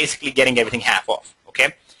 and basically getting everything half off.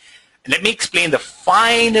 Okay, let me explain the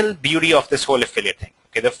final beauty of this whole affiliate thing.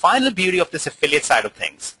 Okay, the final beauty of this affiliate side of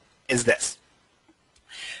things is this.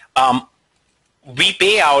 We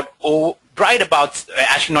pay out,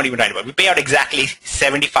 actually not even right about, we pay out exactly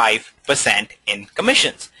 75% in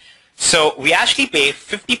commissions. So we actually pay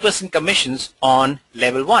 50% commissions on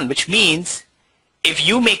level 1, which means if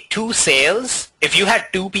you make 2 sales, if you had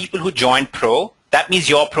 2 people who joined Pro, that means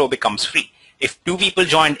your Pro becomes free. If 2 people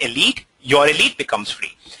joined Elite, your Elite becomes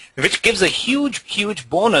free, which gives a huge, huge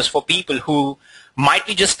bonus for people who might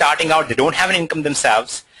be just starting out. They don't have an income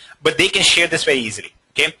themselves, but they can share this very easily.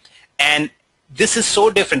 Okay, and this is so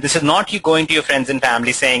different. This is not you going to your friends and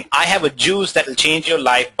family saying, I have a juice that will change your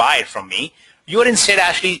life, buy it from me. You're instead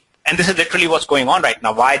actually, and this is literally what's going on right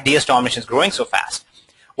now, why DS Domination is growing so fast.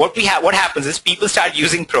 What happens is people start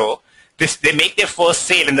using Pro. They make their first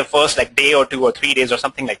sale in the first day or 2 or 3 days or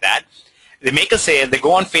something like that. They make a sale, they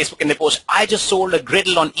go on Facebook and they post, I just sold a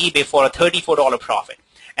griddle on eBay for a $34 profit.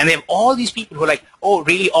 And they have all these people who are like, oh,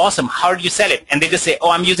 really awesome, how did you sell it? And they just say,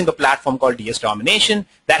 oh, I'm using a platform called DS Domination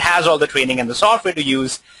that has all the training and the software to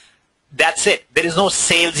use. That's it. There is no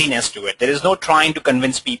salesiness to it. There is no trying to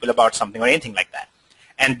convince people about something or anything like that.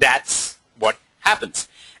 And that's what happens.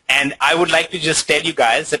 And I would like to just tell you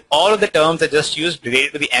guys that all of the terms I just used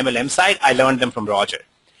related to the MLM side, I learned them from Roger.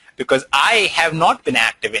 Because I have not been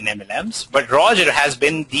active in MLMs, but Roger has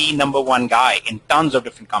been the #1 guy in tons of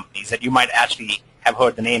different companies that you might actually have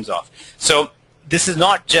heard the names of. So this is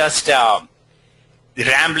not just the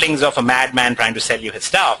ramblings of a madman trying to sell you his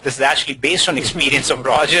stuff. This is actually based on experience of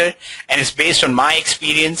Roger, and it's based on my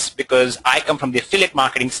experience because I come from the affiliate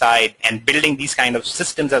marketing side and building these kind of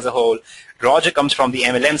systems as a whole. Roger comes from the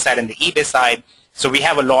MLM side and the eBay side. So we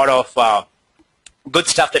have a lot of good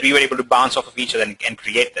stuff that we were able to bounce off of each other and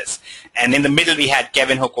create this. And in the middle, we had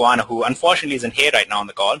Kevin Hokuana, who unfortunately isn't here right now on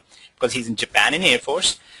the call because he's in Japan in Air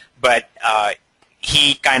Force, but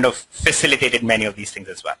he kind of facilitated many of these things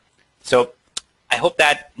as well. So I hope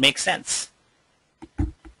that makes sense.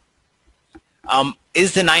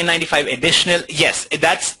 Is the $9.95 additional? Yes,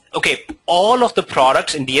 that's okay. All of the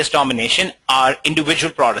products in DS Domination are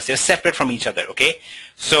individual products. They're separate from each other, okay?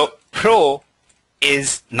 So Pro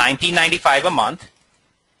is $19.95 a month,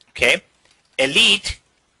 okay? Elite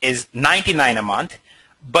is $99 a month,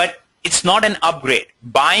 but it's not an upgrade.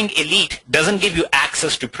 Buying Elite doesn't give you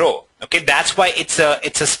access to Pro, okay? That's why it's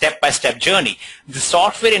a step-by-step journey. The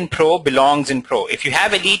software in Pro belongs in Pro. If you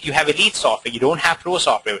have Elite, you have Elite software. You don't have Pro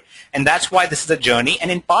software, and that's why this is a journey,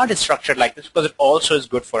 and in part it's structured like this because it also is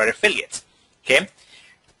good for our affiliates, okay?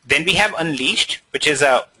 Then we have Unleashed, which is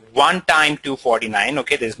a one-time $249,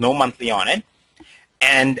 okay? There's no monthly on it.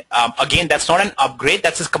 And again, that's not an upgrade.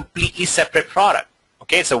 That's a completely separate product.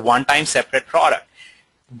 Okay, it's a one-time separate product.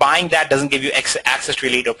 buying that doesn't give you access to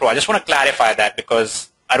Elite or Pro. I just want to clarify that because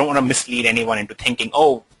I don't want to mislead anyone into thinking,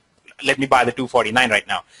 oh, let me buy the 249 right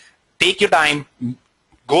now. Take your time,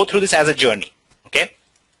 go through this as a journey, okay?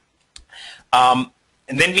 And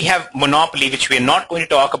then we have Monopoly, which we are not going to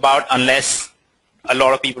talk about unless a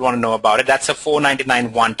lot of people want to know about it. That's a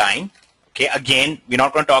 $4.99 one time. Okay, again, we're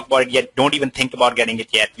not going to talk about it yet. Don't even think about getting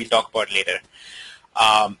it yet. We'll talk about it later.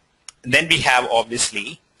 Then we have,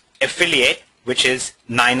 obviously, Affiliate, which is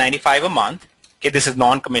 $9.95 a month. Okay, this is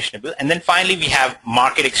non-commissionable. And then finally, we have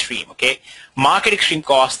Market Extreme. Okay, Market Extreme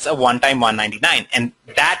costs a one-time $199, and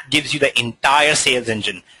that gives you the entire sales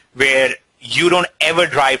engine where you don't ever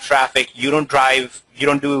drive traffic. You don't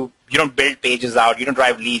build pages out. You don't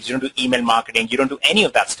drive leads. You don't do email marketing. You don't do any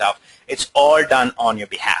of that stuff. It's all done on your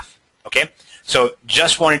behalf. Okay, so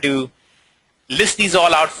just wanted to list these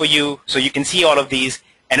all out for you so you can see all of these,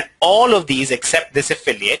 and all of these except this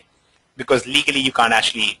Affiliate, because legally you can't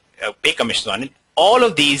actually pay commissions on it. All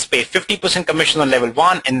of these pay 50% commission on level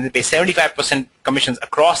 1, and they pay 75% commissions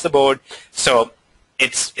across the board. So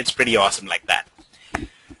it's pretty awesome like that.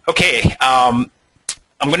 Okay, I'm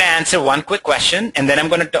going to answer one quick question, and then I'm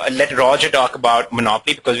going to let Roger talk about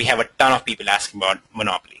Monopoly because we have a ton of people asking about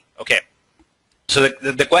Monopoly. Okay, so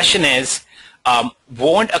the question is,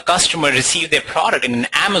 won't a customer receive their product in an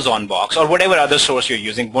Amazon box or whatever other source you're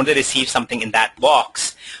using? Won't they receive something in that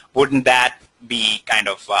box? Wouldn't that be kind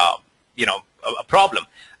of, a problem?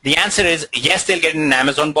 The answer is yes, they'll get in an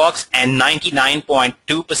Amazon box, and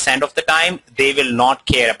 99.2% of the time, they will not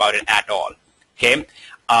care about it at all. Okay,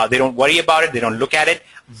 they don't worry about it. They don't look at it.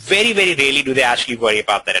 Very, very rarely do they actually worry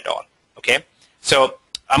about that at all. Okay, so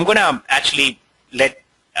I'm going to actually let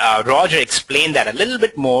Roger explain that a little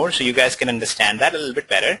bit more so you guys can understand that a little bit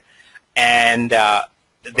better, and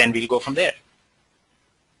then we'll go from there.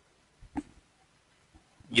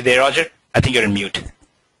 You there, Roger? I think you're on mute.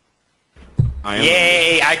 I am.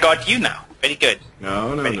 Yay, I got you now. Very good.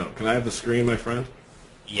 No. Can I have the screen, my friend?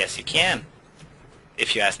 Yes, you can,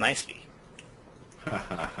 if you ask nicely.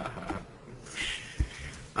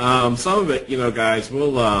 Some of it, guys,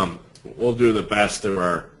 we'll do the best of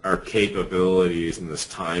our capabilities in this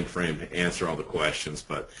time frame to answer all the questions,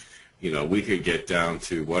 but we could get down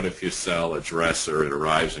to what if you sell a dresser, it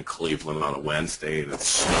arrives in Cleveland on a Wednesday and it's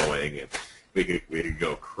snowing, and we could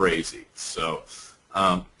go crazy. So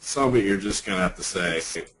some of it you're just going to have to say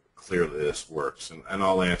clearly this works, and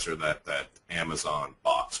I'll answer that Amazon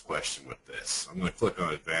box question with this. I'm going to click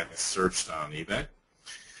on Advanced Search on eBay.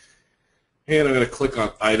 And I'm going to click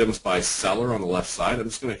on Items by Seller on the left side. I'm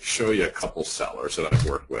just going to show you a couple sellers that I've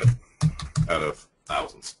worked with out of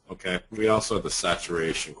thousands. Okay. We also have the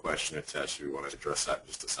saturation question attached. We want to address that in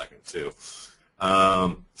just a second too. So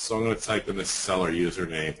I'm going to type in this seller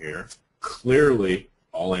username here. Clearly,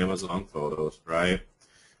 all Amazon photos, right?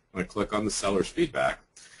 I'm going to click on the seller's feedback.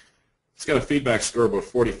 It's got a feedback score of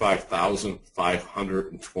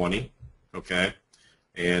 45,520. Okay.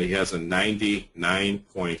 And he has a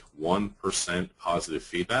 99.1% positive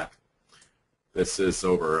feedback. This is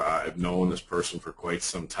over, I've known this person for quite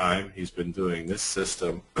some time. He's been doing this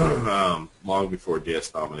system long before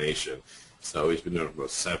DS Domination. So he's been doing it for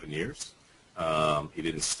about 7 years. He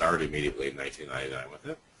didn't start immediately in 1999 with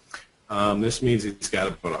it. This means he's got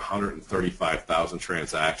about 135,000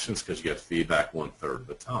 transactions because you get feedback 1/3 of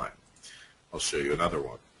the time. I'll show you another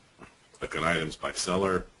one. Click on Items by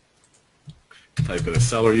Seller. Type in a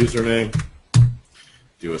seller username,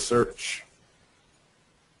 do a search.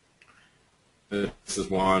 This is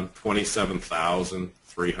one,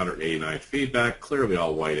 27,389 feedback, clearly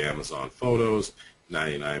all white Amazon photos,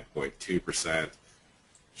 99.2%,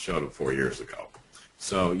 showed them 4 years ago.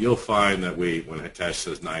 So you'll find that when Hitesh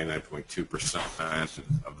says 99.2%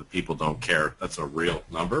 of the people don't care, that's a real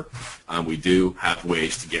number. We do have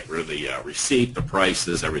ways to get rid of the receipt, the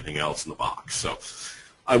prices, everything else in the box. So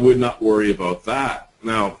I would not worry about that.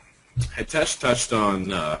 Now, Hitesh touched on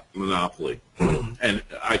Monopoly, and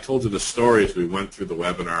I told you the story as we went through the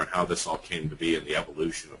webinar and how this all came to be and the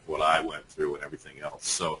evolution of what I went through and everything else.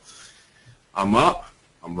 So I'm up,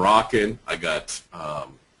 I'm rocking. I got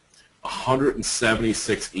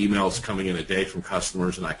 176 emails coming in a day from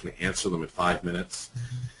customers, and I can answer them in 5 minutes.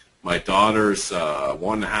 My daughter's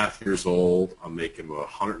 1.5 years old. I'm making about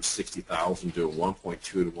 $160,000, doing $1.2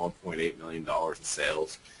 to $1.8 million in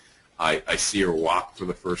sales. I see her walk for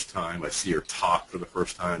the first time. I see her talk for the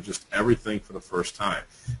first time. Just everything for the first time.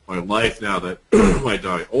 My life now that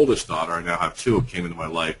my oldest daughter, I now have two, came into my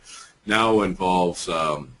life, now involves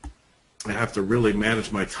I have to really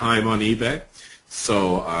manage my time on eBay.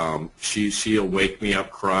 So she'll wake me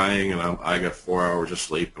up crying, and I got 4 hours of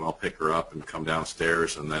sleep, and I'll pick her up and come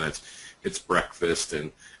downstairs, and then it's it's breakfast,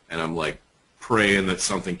 and I'm like praying that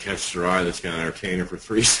something catches her eye that's going to entertain her for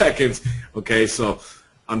 3 seconds. Okay, so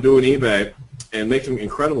I'm doing eBay and making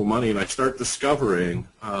incredible money, and I start discovering,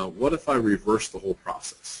 what if I reverse the whole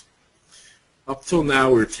process? Up till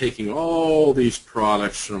now, we're taking all these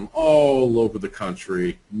products from all over the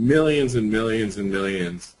country, millions and millions and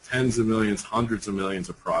millions, tens of millions, hundreds of millions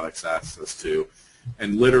of products access to,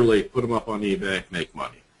 and literally put them up on eBay, make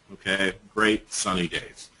money. Okay, great sunny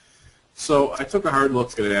days. So I took a hard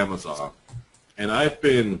look at Amazon, and I've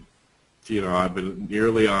been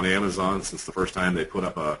nearly on Amazon since the first time they put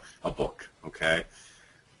up a book. Okay,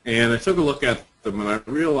 and I took a look at them, and I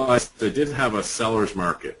realized they did have a seller's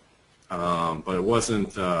market. But it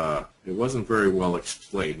wasn't very well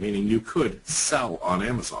explained, meaning you could sell on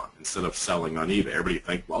Amazon instead of selling on eBay. Everybody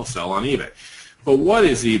think, well, sell on eBay. But what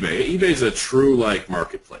is eBay? eBay is a true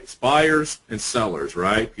marketplace. Buyers and sellers,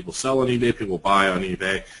 right? People sell on eBay, people buy on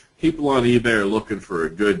eBay. People on eBay are looking for a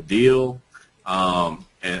good deal,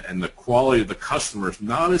 and the quality of the customer is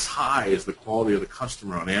not as high as the quality of the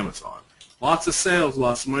customer on Amazon. Lots of sales,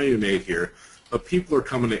 lots of money to be made here, but people are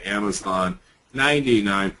coming to Amazon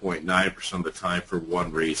 99.9% of the time for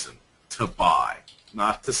one reason: to buy,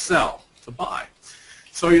 not to sell, to buy.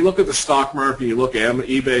 So you look at the stock market, you look at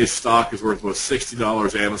eBay's stock is worth about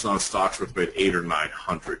 $60, Amazon's stock's worth about $800 or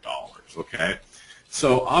 $900, okay?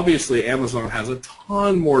 So obviously Amazon has a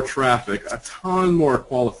ton more traffic, a ton more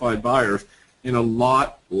qualified buyers, and a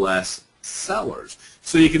lot less sellers.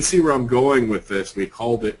 So you can see where I'm going with this. We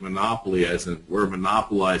called it monopoly, as in we're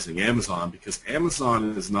monopolizing Amazon, because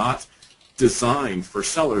Amazon is not designed for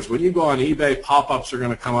sellers. When you go on eBay, pop-ups are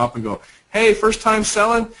going to come up and go, hey, first time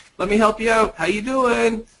selling, let me help you out. How you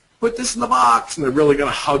doing? Put this in the box. And they're really going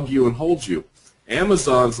to hug you and hold you.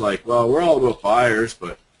 Amazon's like, well, we're all about buyers,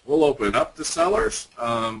 but we'll open it up to sellers.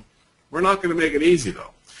 We're not going to make it easy,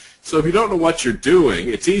 though. So if you don't know what you're doing,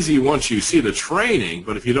 it's easy once you see the training,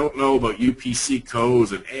 but if you don't know about UPC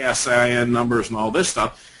codes and ASIN numbers and all this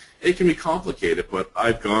stuff, it can be complicated. But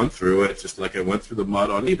I've gone through it just like I went through the mud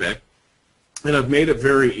on eBay, and I've made it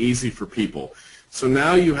very easy for people. So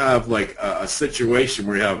now you have like a situation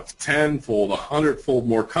where you have 10-fold, 100-fold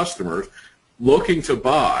more customers looking to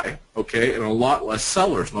buy, okay, and a lot less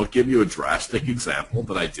sellers. And I'll give you a drastic example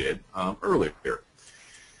that I did earlier.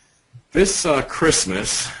 This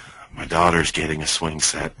Christmas, my daughter's getting a swing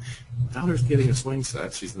set. My daughter's getting a swing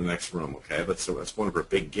set. She's in the next room, okay? That's one of her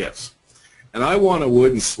big gifts. And I want a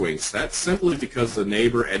wooden swing set simply because the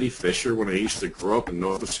neighbor, Eddie Fisher, when I used to grow up in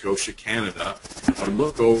Nova Scotia, Canada, I would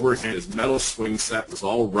look over and his metal swing set was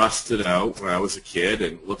all rusted out when I was a kid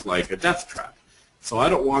and looked like a death trap. So I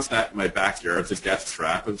don't want that in my backyard. It's a death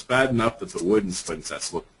trap. It's bad enough that the wooden swing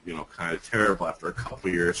sets look, kind of terrible after a couple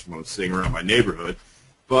of years when I was sitting around my neighborhood.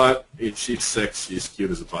 But she's 6, she's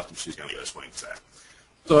cute as a button, she's going to get a swing set.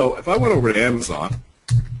 So if I went over to Amazon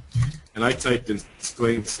and I typed in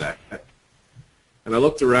swing set, and I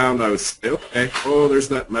looked around, I would say, okay, oh, there's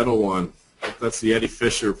that metal one. That's the Eddie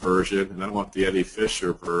Fisher version, and I want the Eddie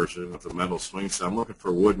Fisher version of the metal swing set. I'm looking for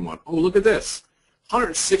a wooden one. Oh, look at this,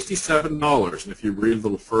 $167. And if you read a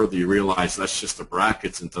little further, you realize that's just the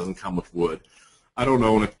brackets and it doesn't come with wood. I don't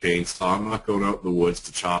own a chainsaw. I'm not going out in the woods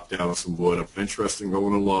to chop down some wood. I'm interested in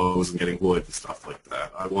going to Lowe's and getting wood and stuff like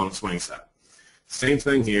that. I want a swing set. Same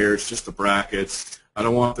thing here. It's just the brackets. I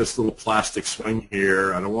don't want this little plastic swing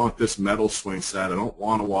here. I don't want this metal swing set. I don't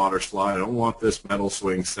want a water slide. I don't want this metal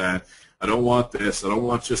swing set. I don't want this. I don't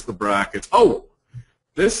want just the brackets. Oh,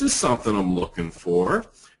 this is something I'm looking for.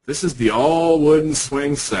 This is the all-wooden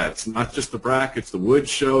swing set. It's not just the brackets. The wood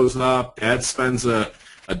shows up. Dad spends a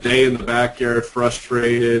day in the backyard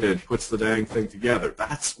frustrated and puts the dang thing together.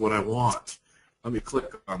 That's what I want. Let me click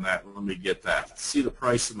on that and let me get that. See the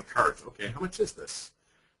price in the cart. Okay, how much is this?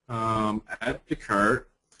 Add to cart,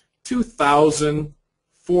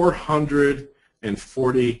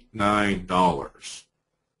 $2,449.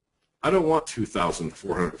 I don't want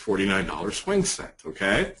 $2,449 swing set,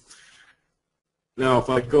 okay? Now, if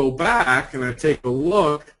I go back and I take a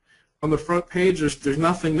look, on the front page, there's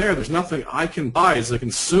nothing there. There's nothing I can buy as a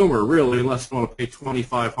consumer, really, unless I want to pay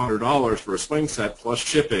 $2,500 for a swing set plus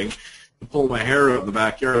shipping to pull my hair out in the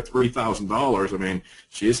backyard at $3,000. I mean,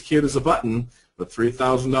 she is cute as a button, but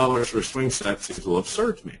 $3,000 for a swing set seems a little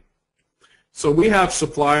absurd to me. So we have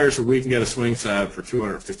suppliers where we can get a swing set for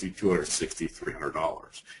 $250, $260,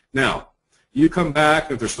 $300. Now, you come back,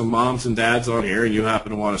 if there's some moms and dads on here and you happen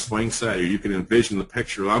to want a swing set, or you can envision the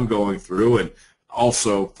picture I'm going through, and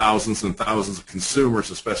also thousands and thousands of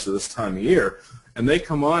consumers, especially this time of year, and they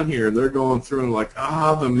come on here and they're going through and like,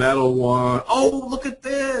 the metal one. Oh, look at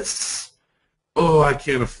this. Oh, I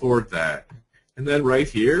can't afford that. And then right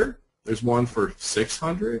here, There's one for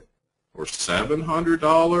 $600 or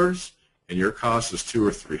 $700, and your cost is $200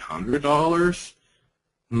 or $300.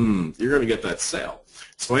 You're going to get that sale.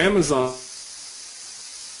 So Amazon,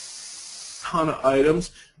 ton of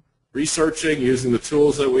items, researching, using the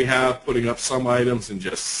tools that we have, putting up some items and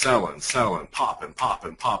just selling, popping,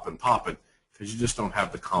 because you just don't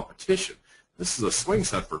have the competition. This is a swing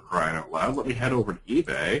set, for crying out loud. Let me head over to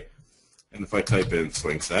eBay, and if I type in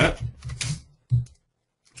swing set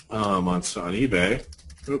on eBay,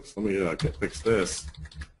 oops, let me fix this.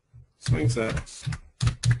 Swing set.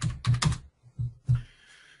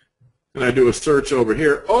 And I do a search over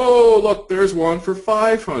here. Oh, look, there's one for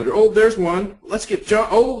 $500. Oh, there's one. Let's get John.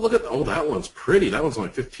 Oh, look at. Oh, that one's pretty. That one's only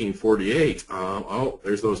 $15.48. Oh,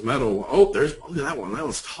 there's those metal. Oh, look at that one. That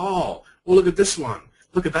one's tall. Oh, look at this one.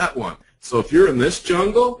 Look at that one. So if you're in this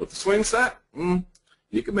jungle with the swing set,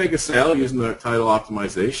 you can make a sale using the title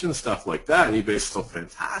optimization, stuff like that. eBay's still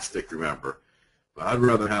fantastic, remember. But I'd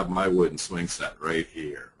rather have my wooden swing set right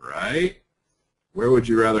here, right? Where would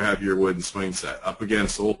you rather have your wooden swing set? Up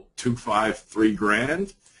against old 2.5,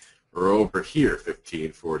 $3,000, or over here,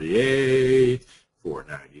 $15.48,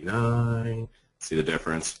 $4.99. See the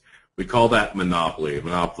difference? We call that Monopoly.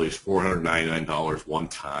 Monopoly is $499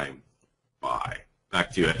 one-time buy.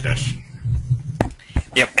 Back to you, Hitesh.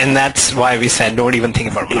 Yep, and that's why we said don't even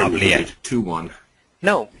think about Monopoly yet. 2-1.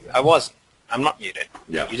 No, I wasn't. I'm not muted.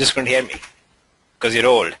 Yeah. You just couldn't hear me because you're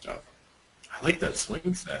old. Oh. I like that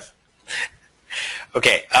swing set.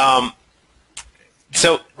 Okay,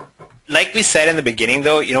 so like we said in the beginning,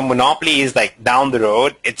 though, Monopoly is like down the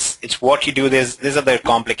road. It's what you do. There's other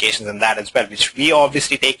complications in that as well, which we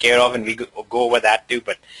obviously take care of, and we go over that too.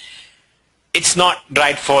 But it's not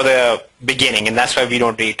right for the beginning, and that's why we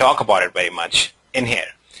don't really talk about it very much in here.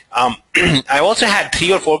 I also had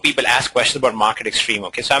 3 or 4 people ask questions about Market Extreme.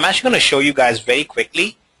 Okay, so I'm actually going to show you guys very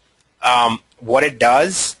quickly what it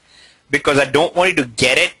does, because I don't want you to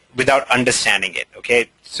get it without understanding it, okay?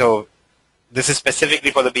 So this is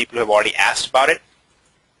specifically for the people who have already asked about it.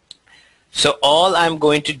 So all I'm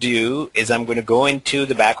going to do is I'm going to go into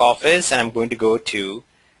the back office, and I'm going to go to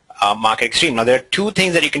Market Extreme. Now, there are 2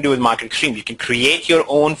 things that you can do with Market Extreme. You can create your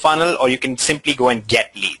own funnel, or you can simply go and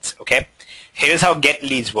get leads, okay? Here's how get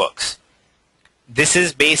leads works. This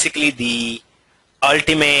is basically the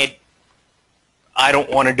ultimate, I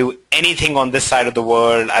don't want to do anything on this side of the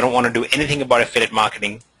world. I don't want to do anything about affiliate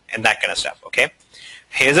marketing and that kind of stuff, okay?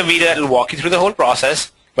 Here's a video that will walk you through the whole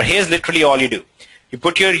process, but here's literally all you do. You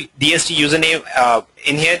put your DST username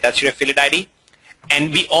in here, that's your affiliate ID,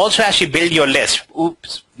 and we also actually build your list.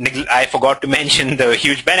 Oops, I forgot to mention the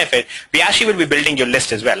huge benefit. We actually will be building your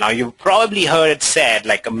list as well. Now, you've probably heard it said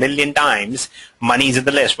like a million times, money's in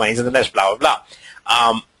the list, money's in the list, blah, blah,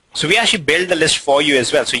 blah. So we actually build the list for you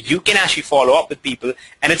as well. So you can actually follow up with people,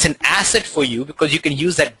 and it's an asset for you because you can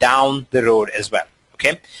use that down the road as well.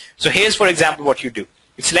 Okay, so here's, for example, what you do.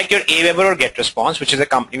 You select your Aweber or GetResponse, which is a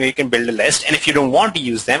company where you can build a list, and if you don't want to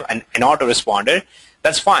use them, an autoresponder,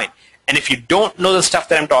 that's fine. And if you don't know the stuff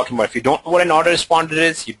that I'm talking about, if you don't know what an autoresponder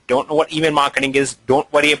is, you don't know what email marketing is,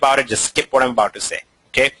 don't worry about it, just skip what I'm about to say,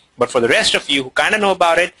 okay? But for the rest of you who kind of know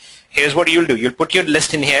about it, here's what you'll do. You'll put your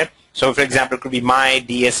list in here. So, for example, it could be my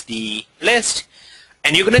DSD list,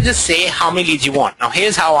 and you're going to just say how many leads you want. Now,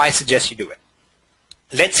 here's how I suggest you do it.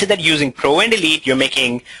 Let's say that using Pro and Elite, you're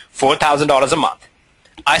making $4,000 a month.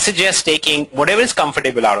 I suggest taking whatever is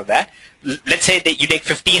comfortable out of that. Let's say that you take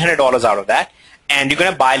 $1,500 out of that, and you're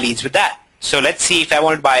going to buy leads with that. So let's see, if I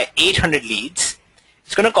want to buy 800 leads,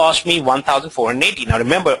 it's going to cost me $1,480. Now,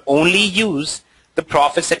 remember, only use the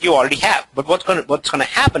profits that you already have. But what's going to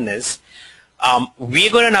happen is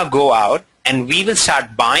we're going to now go out, and we will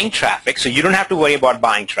start buying traffic. So you don't have to worry about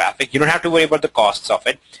buying traffic. You don't have to worry about the costs of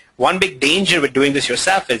it. One big danger with doing this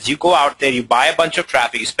yourself is you go out there, you buy a bunch of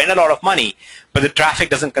traffic, you spend a lot of money, but the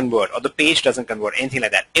traffic doesn't convert or the page doesn't convert, anything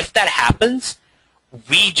like that. If that happens,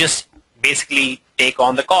 we just basically take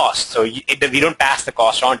on the cost. So we don't pass the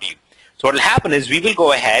cost on to you. So what will happen is we will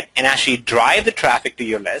go ahead and actually drive the traffic to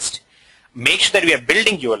your list, make sure that we are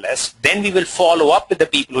building your list, then we will follow up with the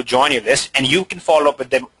people who join your list, and you can follow up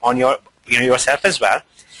with them on your, yourself as well.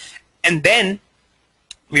 And then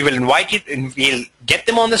we will invite you, and we'll get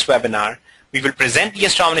them on this webinar. We will present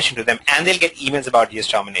DS Domination to them, and they'll get emails about DS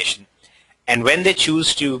Domination. And when they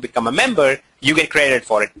choose to become a member, you get credited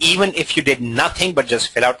for it, even if you did nothing but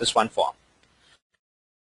just fill out this one form.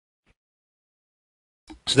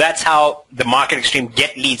 So that's how the Market Extreme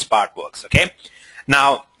Get Leads part works, okay?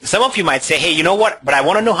 Now, some of you might say, hey, you know what, but I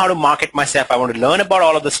want to know how to market myself. I want to learn about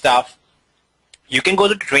all of the stuff. You can go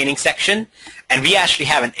to the training section, and we actually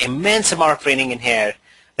have an immense amount of training in here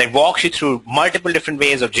that walks you through multiple different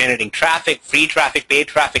ways of generating traffic, free traffic, paid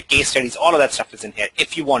traffic, case studies, all of that stuff is in here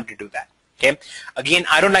if you want to do that. Okay. Again,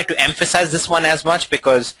 I don't like to emphasize this one as much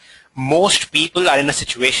because most people are in a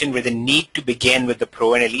situation where they need to begin with the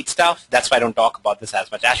pro and elite stuff. That's why I don't talk about this as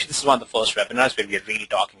much. Actually, this is one of the first webinars where we are really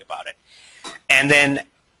talking about it. And then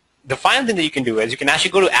the final thing that you can do is you can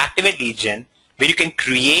actually go to Activate Lead Gen, where you can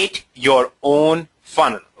create your own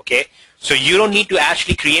funnel. Okay. So you don't need to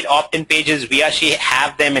actually create opt-in pages. We actually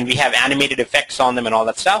have them, and we have animated effects on them and all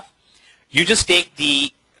that stuff. You just take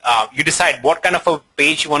the, you decide what kind of a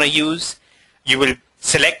page you want to use. You will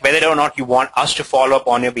select whether or not you want us to follow up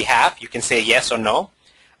on your behalf. You can say yes or no.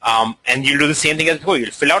 And you'll do the same thing as before.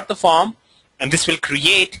 You'll fill out the form, and this will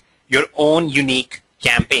create your own unique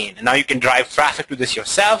campaign. And now you can drive traffic to this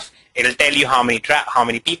yourself. It'll tell you how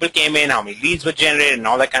many people came in, how many leads were generated, and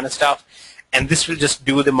all that kind of stuff. And this will just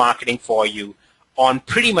do the marketing for you on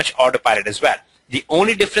pretty much autopilot as well. The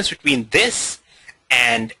only difference between this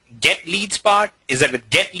and Get Leads part is that with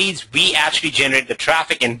Get Leads, we actually generate the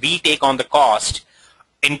traffic and we take on the cost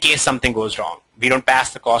in case something goes wrong. We don't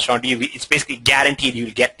pass the cost on to you. It's basically guaranteed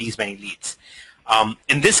you'll get these many leads.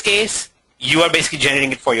 In this case, you are basically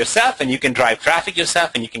generating it for yourself, and you can drive traffic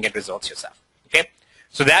yourself, and you can get results yourself. Okay,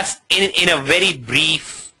 so that's in a very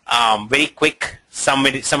brief, very quick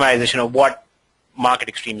summarization of what Market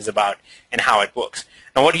Extreme is about and how it works.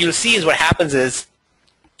 Now, what you'll see is what happens is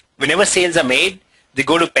whenever sales are made, they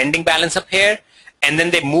go to pending balance up here, and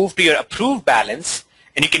then they move to your approved balance.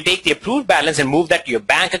 And you can take the approved balance and move that to your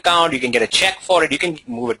bank account. You can get a check for it. You can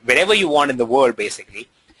move it wherever you want in the world, basically.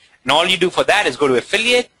 And all you do for that is go to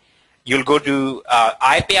affiliate. You'll go to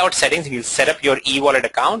iPayout settings, and you'll set up your e-wallet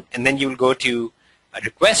account. And then you'll go to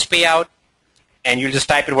request payout, and you'll just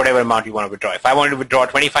type in whatever amount you want to withdraw. If I wanted to withdraw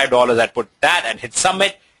 $25, I'd put that and hit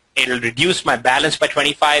submit. It'll reduce my balance by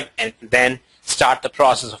 25, and then start the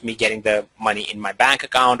process of me getting the money in my bank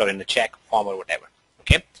account or in the check form or whatever.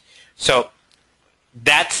 Okay, so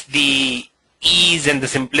that's the ease and the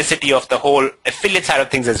simplicity of the whole affiliate side of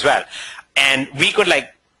things as well. And we could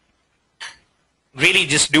like really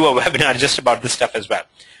just do a webinar just about this stuff as well.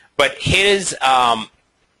 But here is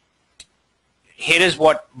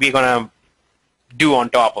what we're gonna do on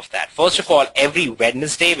top of that. First of all, every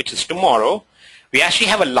Wednesday, which is tomorrow, we actually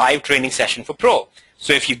have a live training session for Pro.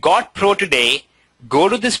 So if you got Pro today, go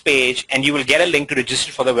to this page and you will get a link to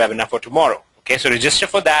register for the webinar for tomorrow. Okay, so register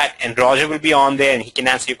for that, and Roger will be on there and he can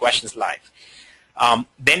answer your questions live.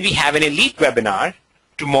 Then we have an elite webinar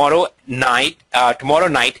tomorrow night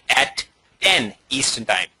at 10 Eastern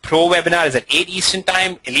Time. Pro webinar is at 8 Eastern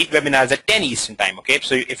Time. Elite webinar is at 10 Eastern Time. Okay,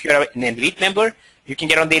 so if you're an elite member, you can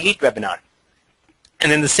get on the elite webinar.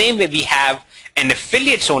 And in the same way, we have an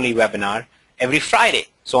affiliates only webinar every Friday.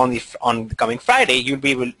 So on the coming Friday, we'll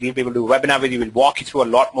be able to do a webinar where we will walk you through a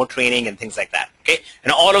lot more training and things like that. Okay,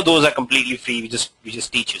 and all of those are completely free. We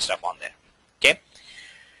just teach you stuff on there. Okay,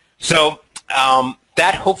 so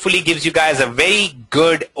that hopefully gives you guys a very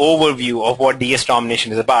good overview of what DS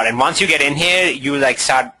Domination is about. And once you get in here, you like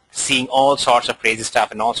start seeing all sorts of crazy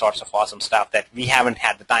stuff and all sorts of awesome stuff that we haven't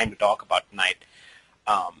had the time to talk about tonight.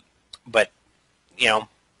 But you know,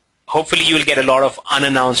 hopefully you'll get a lot of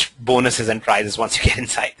unannounced bonuses and prizes once you get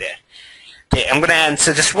inside there. Okay, I'm going to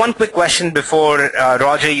answer just one quick question before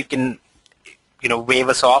Roger, you can, wave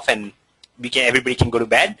us off and everybody can go to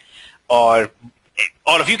bed, or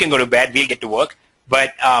all of you can go to bed. We'll get to work.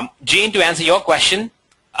 But Jane, to answer your question,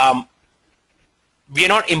 we are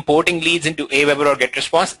not importing leads into Aweber or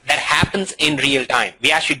GetResponse. That happens in real time.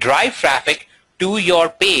 We actually drive traffic to your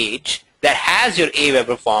page that has your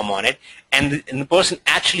Aweber form on it, and the person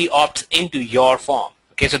actually opts into your form.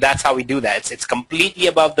 Okay, so that's how we do that. It's completely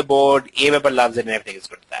above the board. Aweber loves it, and everything is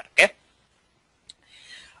good with that. Okay.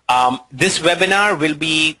 This webinar will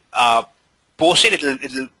be posted.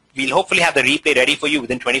 We'll hopefully have the replay ready for you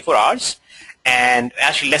within 24 hours, and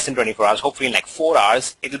actually less than 24 hours. Hopefully in like 4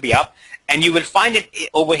 hours, it'll be up, and you will find it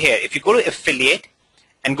over here. If you go to affiliate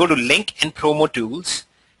and go to link and promo tools,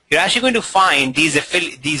 you're actually going to find these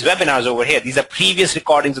webinars over here. These are previous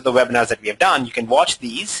recordings of the webinars that we have done. You can watch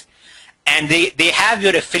these, and they have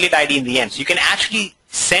your affiliate ID in the end. So you can actually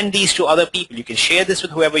send these to other people. You can share this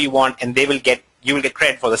with whoever you want, and you will get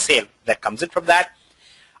credit for the sale that comes in from that.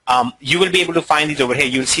 You will be able to find these over here.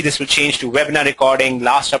 You'll see this will change to webinar recording,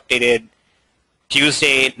 last updated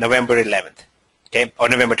Tuesday, November 11th, okay, or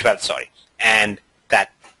November 12th, sorry. And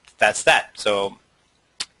that's that. So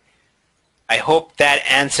I hope that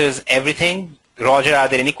answers everything. Roger, are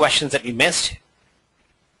there any questions that we missed?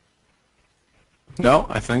 No,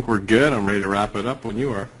 I think we're good. I'm ready to wrap it up when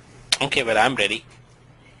you are. Okay, well, I'm ready.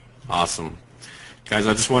 Awesome. Guys,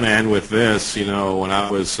 I just want to end with this. You know, when I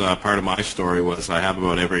was, part of my story was I have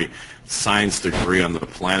about every science degree on the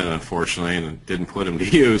planet, unfortunately, and didn't put them to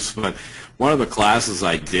use. But one of the classes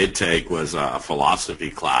I did take was a philosophy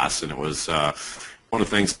class, and it was one of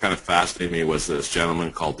the things that kind of fascinated me was this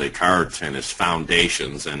gentleman called Descartes and his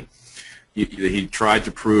foundations, and he tried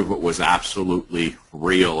to prove what was absolutely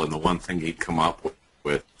real, and the one thing he'd come up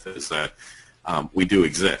with is that we do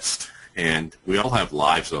exist, and we all have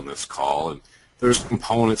lives on this call, and there's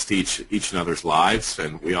components to each another's lives,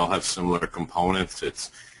 and we all have similar components.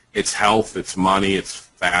 It's health, it's money, it's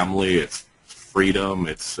family, it's freedom,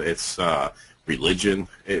 it's religion.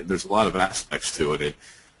 There's a lot of aspects to it.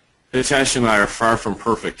 Hitesh and I are far from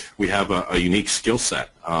perfect. We have a unique skill set.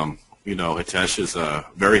 You know, Hitesh is a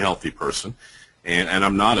very healthy person, and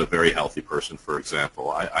I'm not a very healthy person, for example.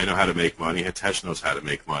 I know how to make money. Hitesh knows how to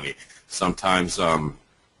make money. Sometimes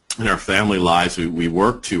in our family lives, we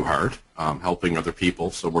work too hard, helping other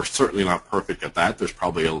people, so we're certainly not perfect at that. There's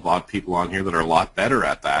probably a lot of people on here that are a lot better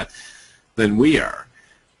at that than we are.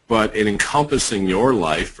 But in encompassing your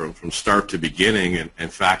life from start to beginning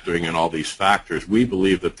and factoring in all these factors, we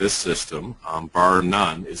believe that this system, bar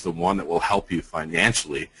none, is the one that will help you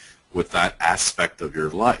financially with that aspect of your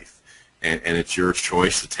life. And it's your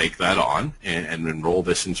choice to take that on and enroll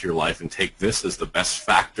this into your life and take this as the best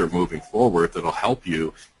factor moving forward that will help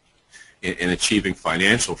you in achieving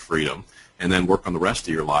financial freedom, and then work on the rest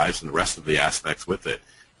of your lives and the rest of the aspects with it.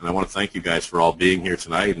 And I want to thank you guys for all being here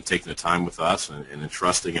tonight and taking the time with us and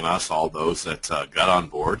entrusting in us all those that got on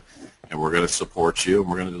board. And we're going to support you,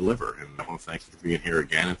 and we're going to deliver. And I want to thank you for being here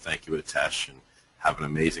again, and thank you, Hitesh, and have an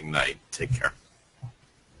amazing night. Take care.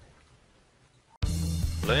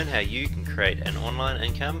 Learn how you can create an online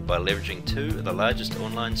income by leveraging two of the largest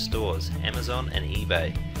online stores, Amazon and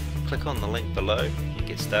eBay. Click on the link below and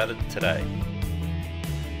get started today.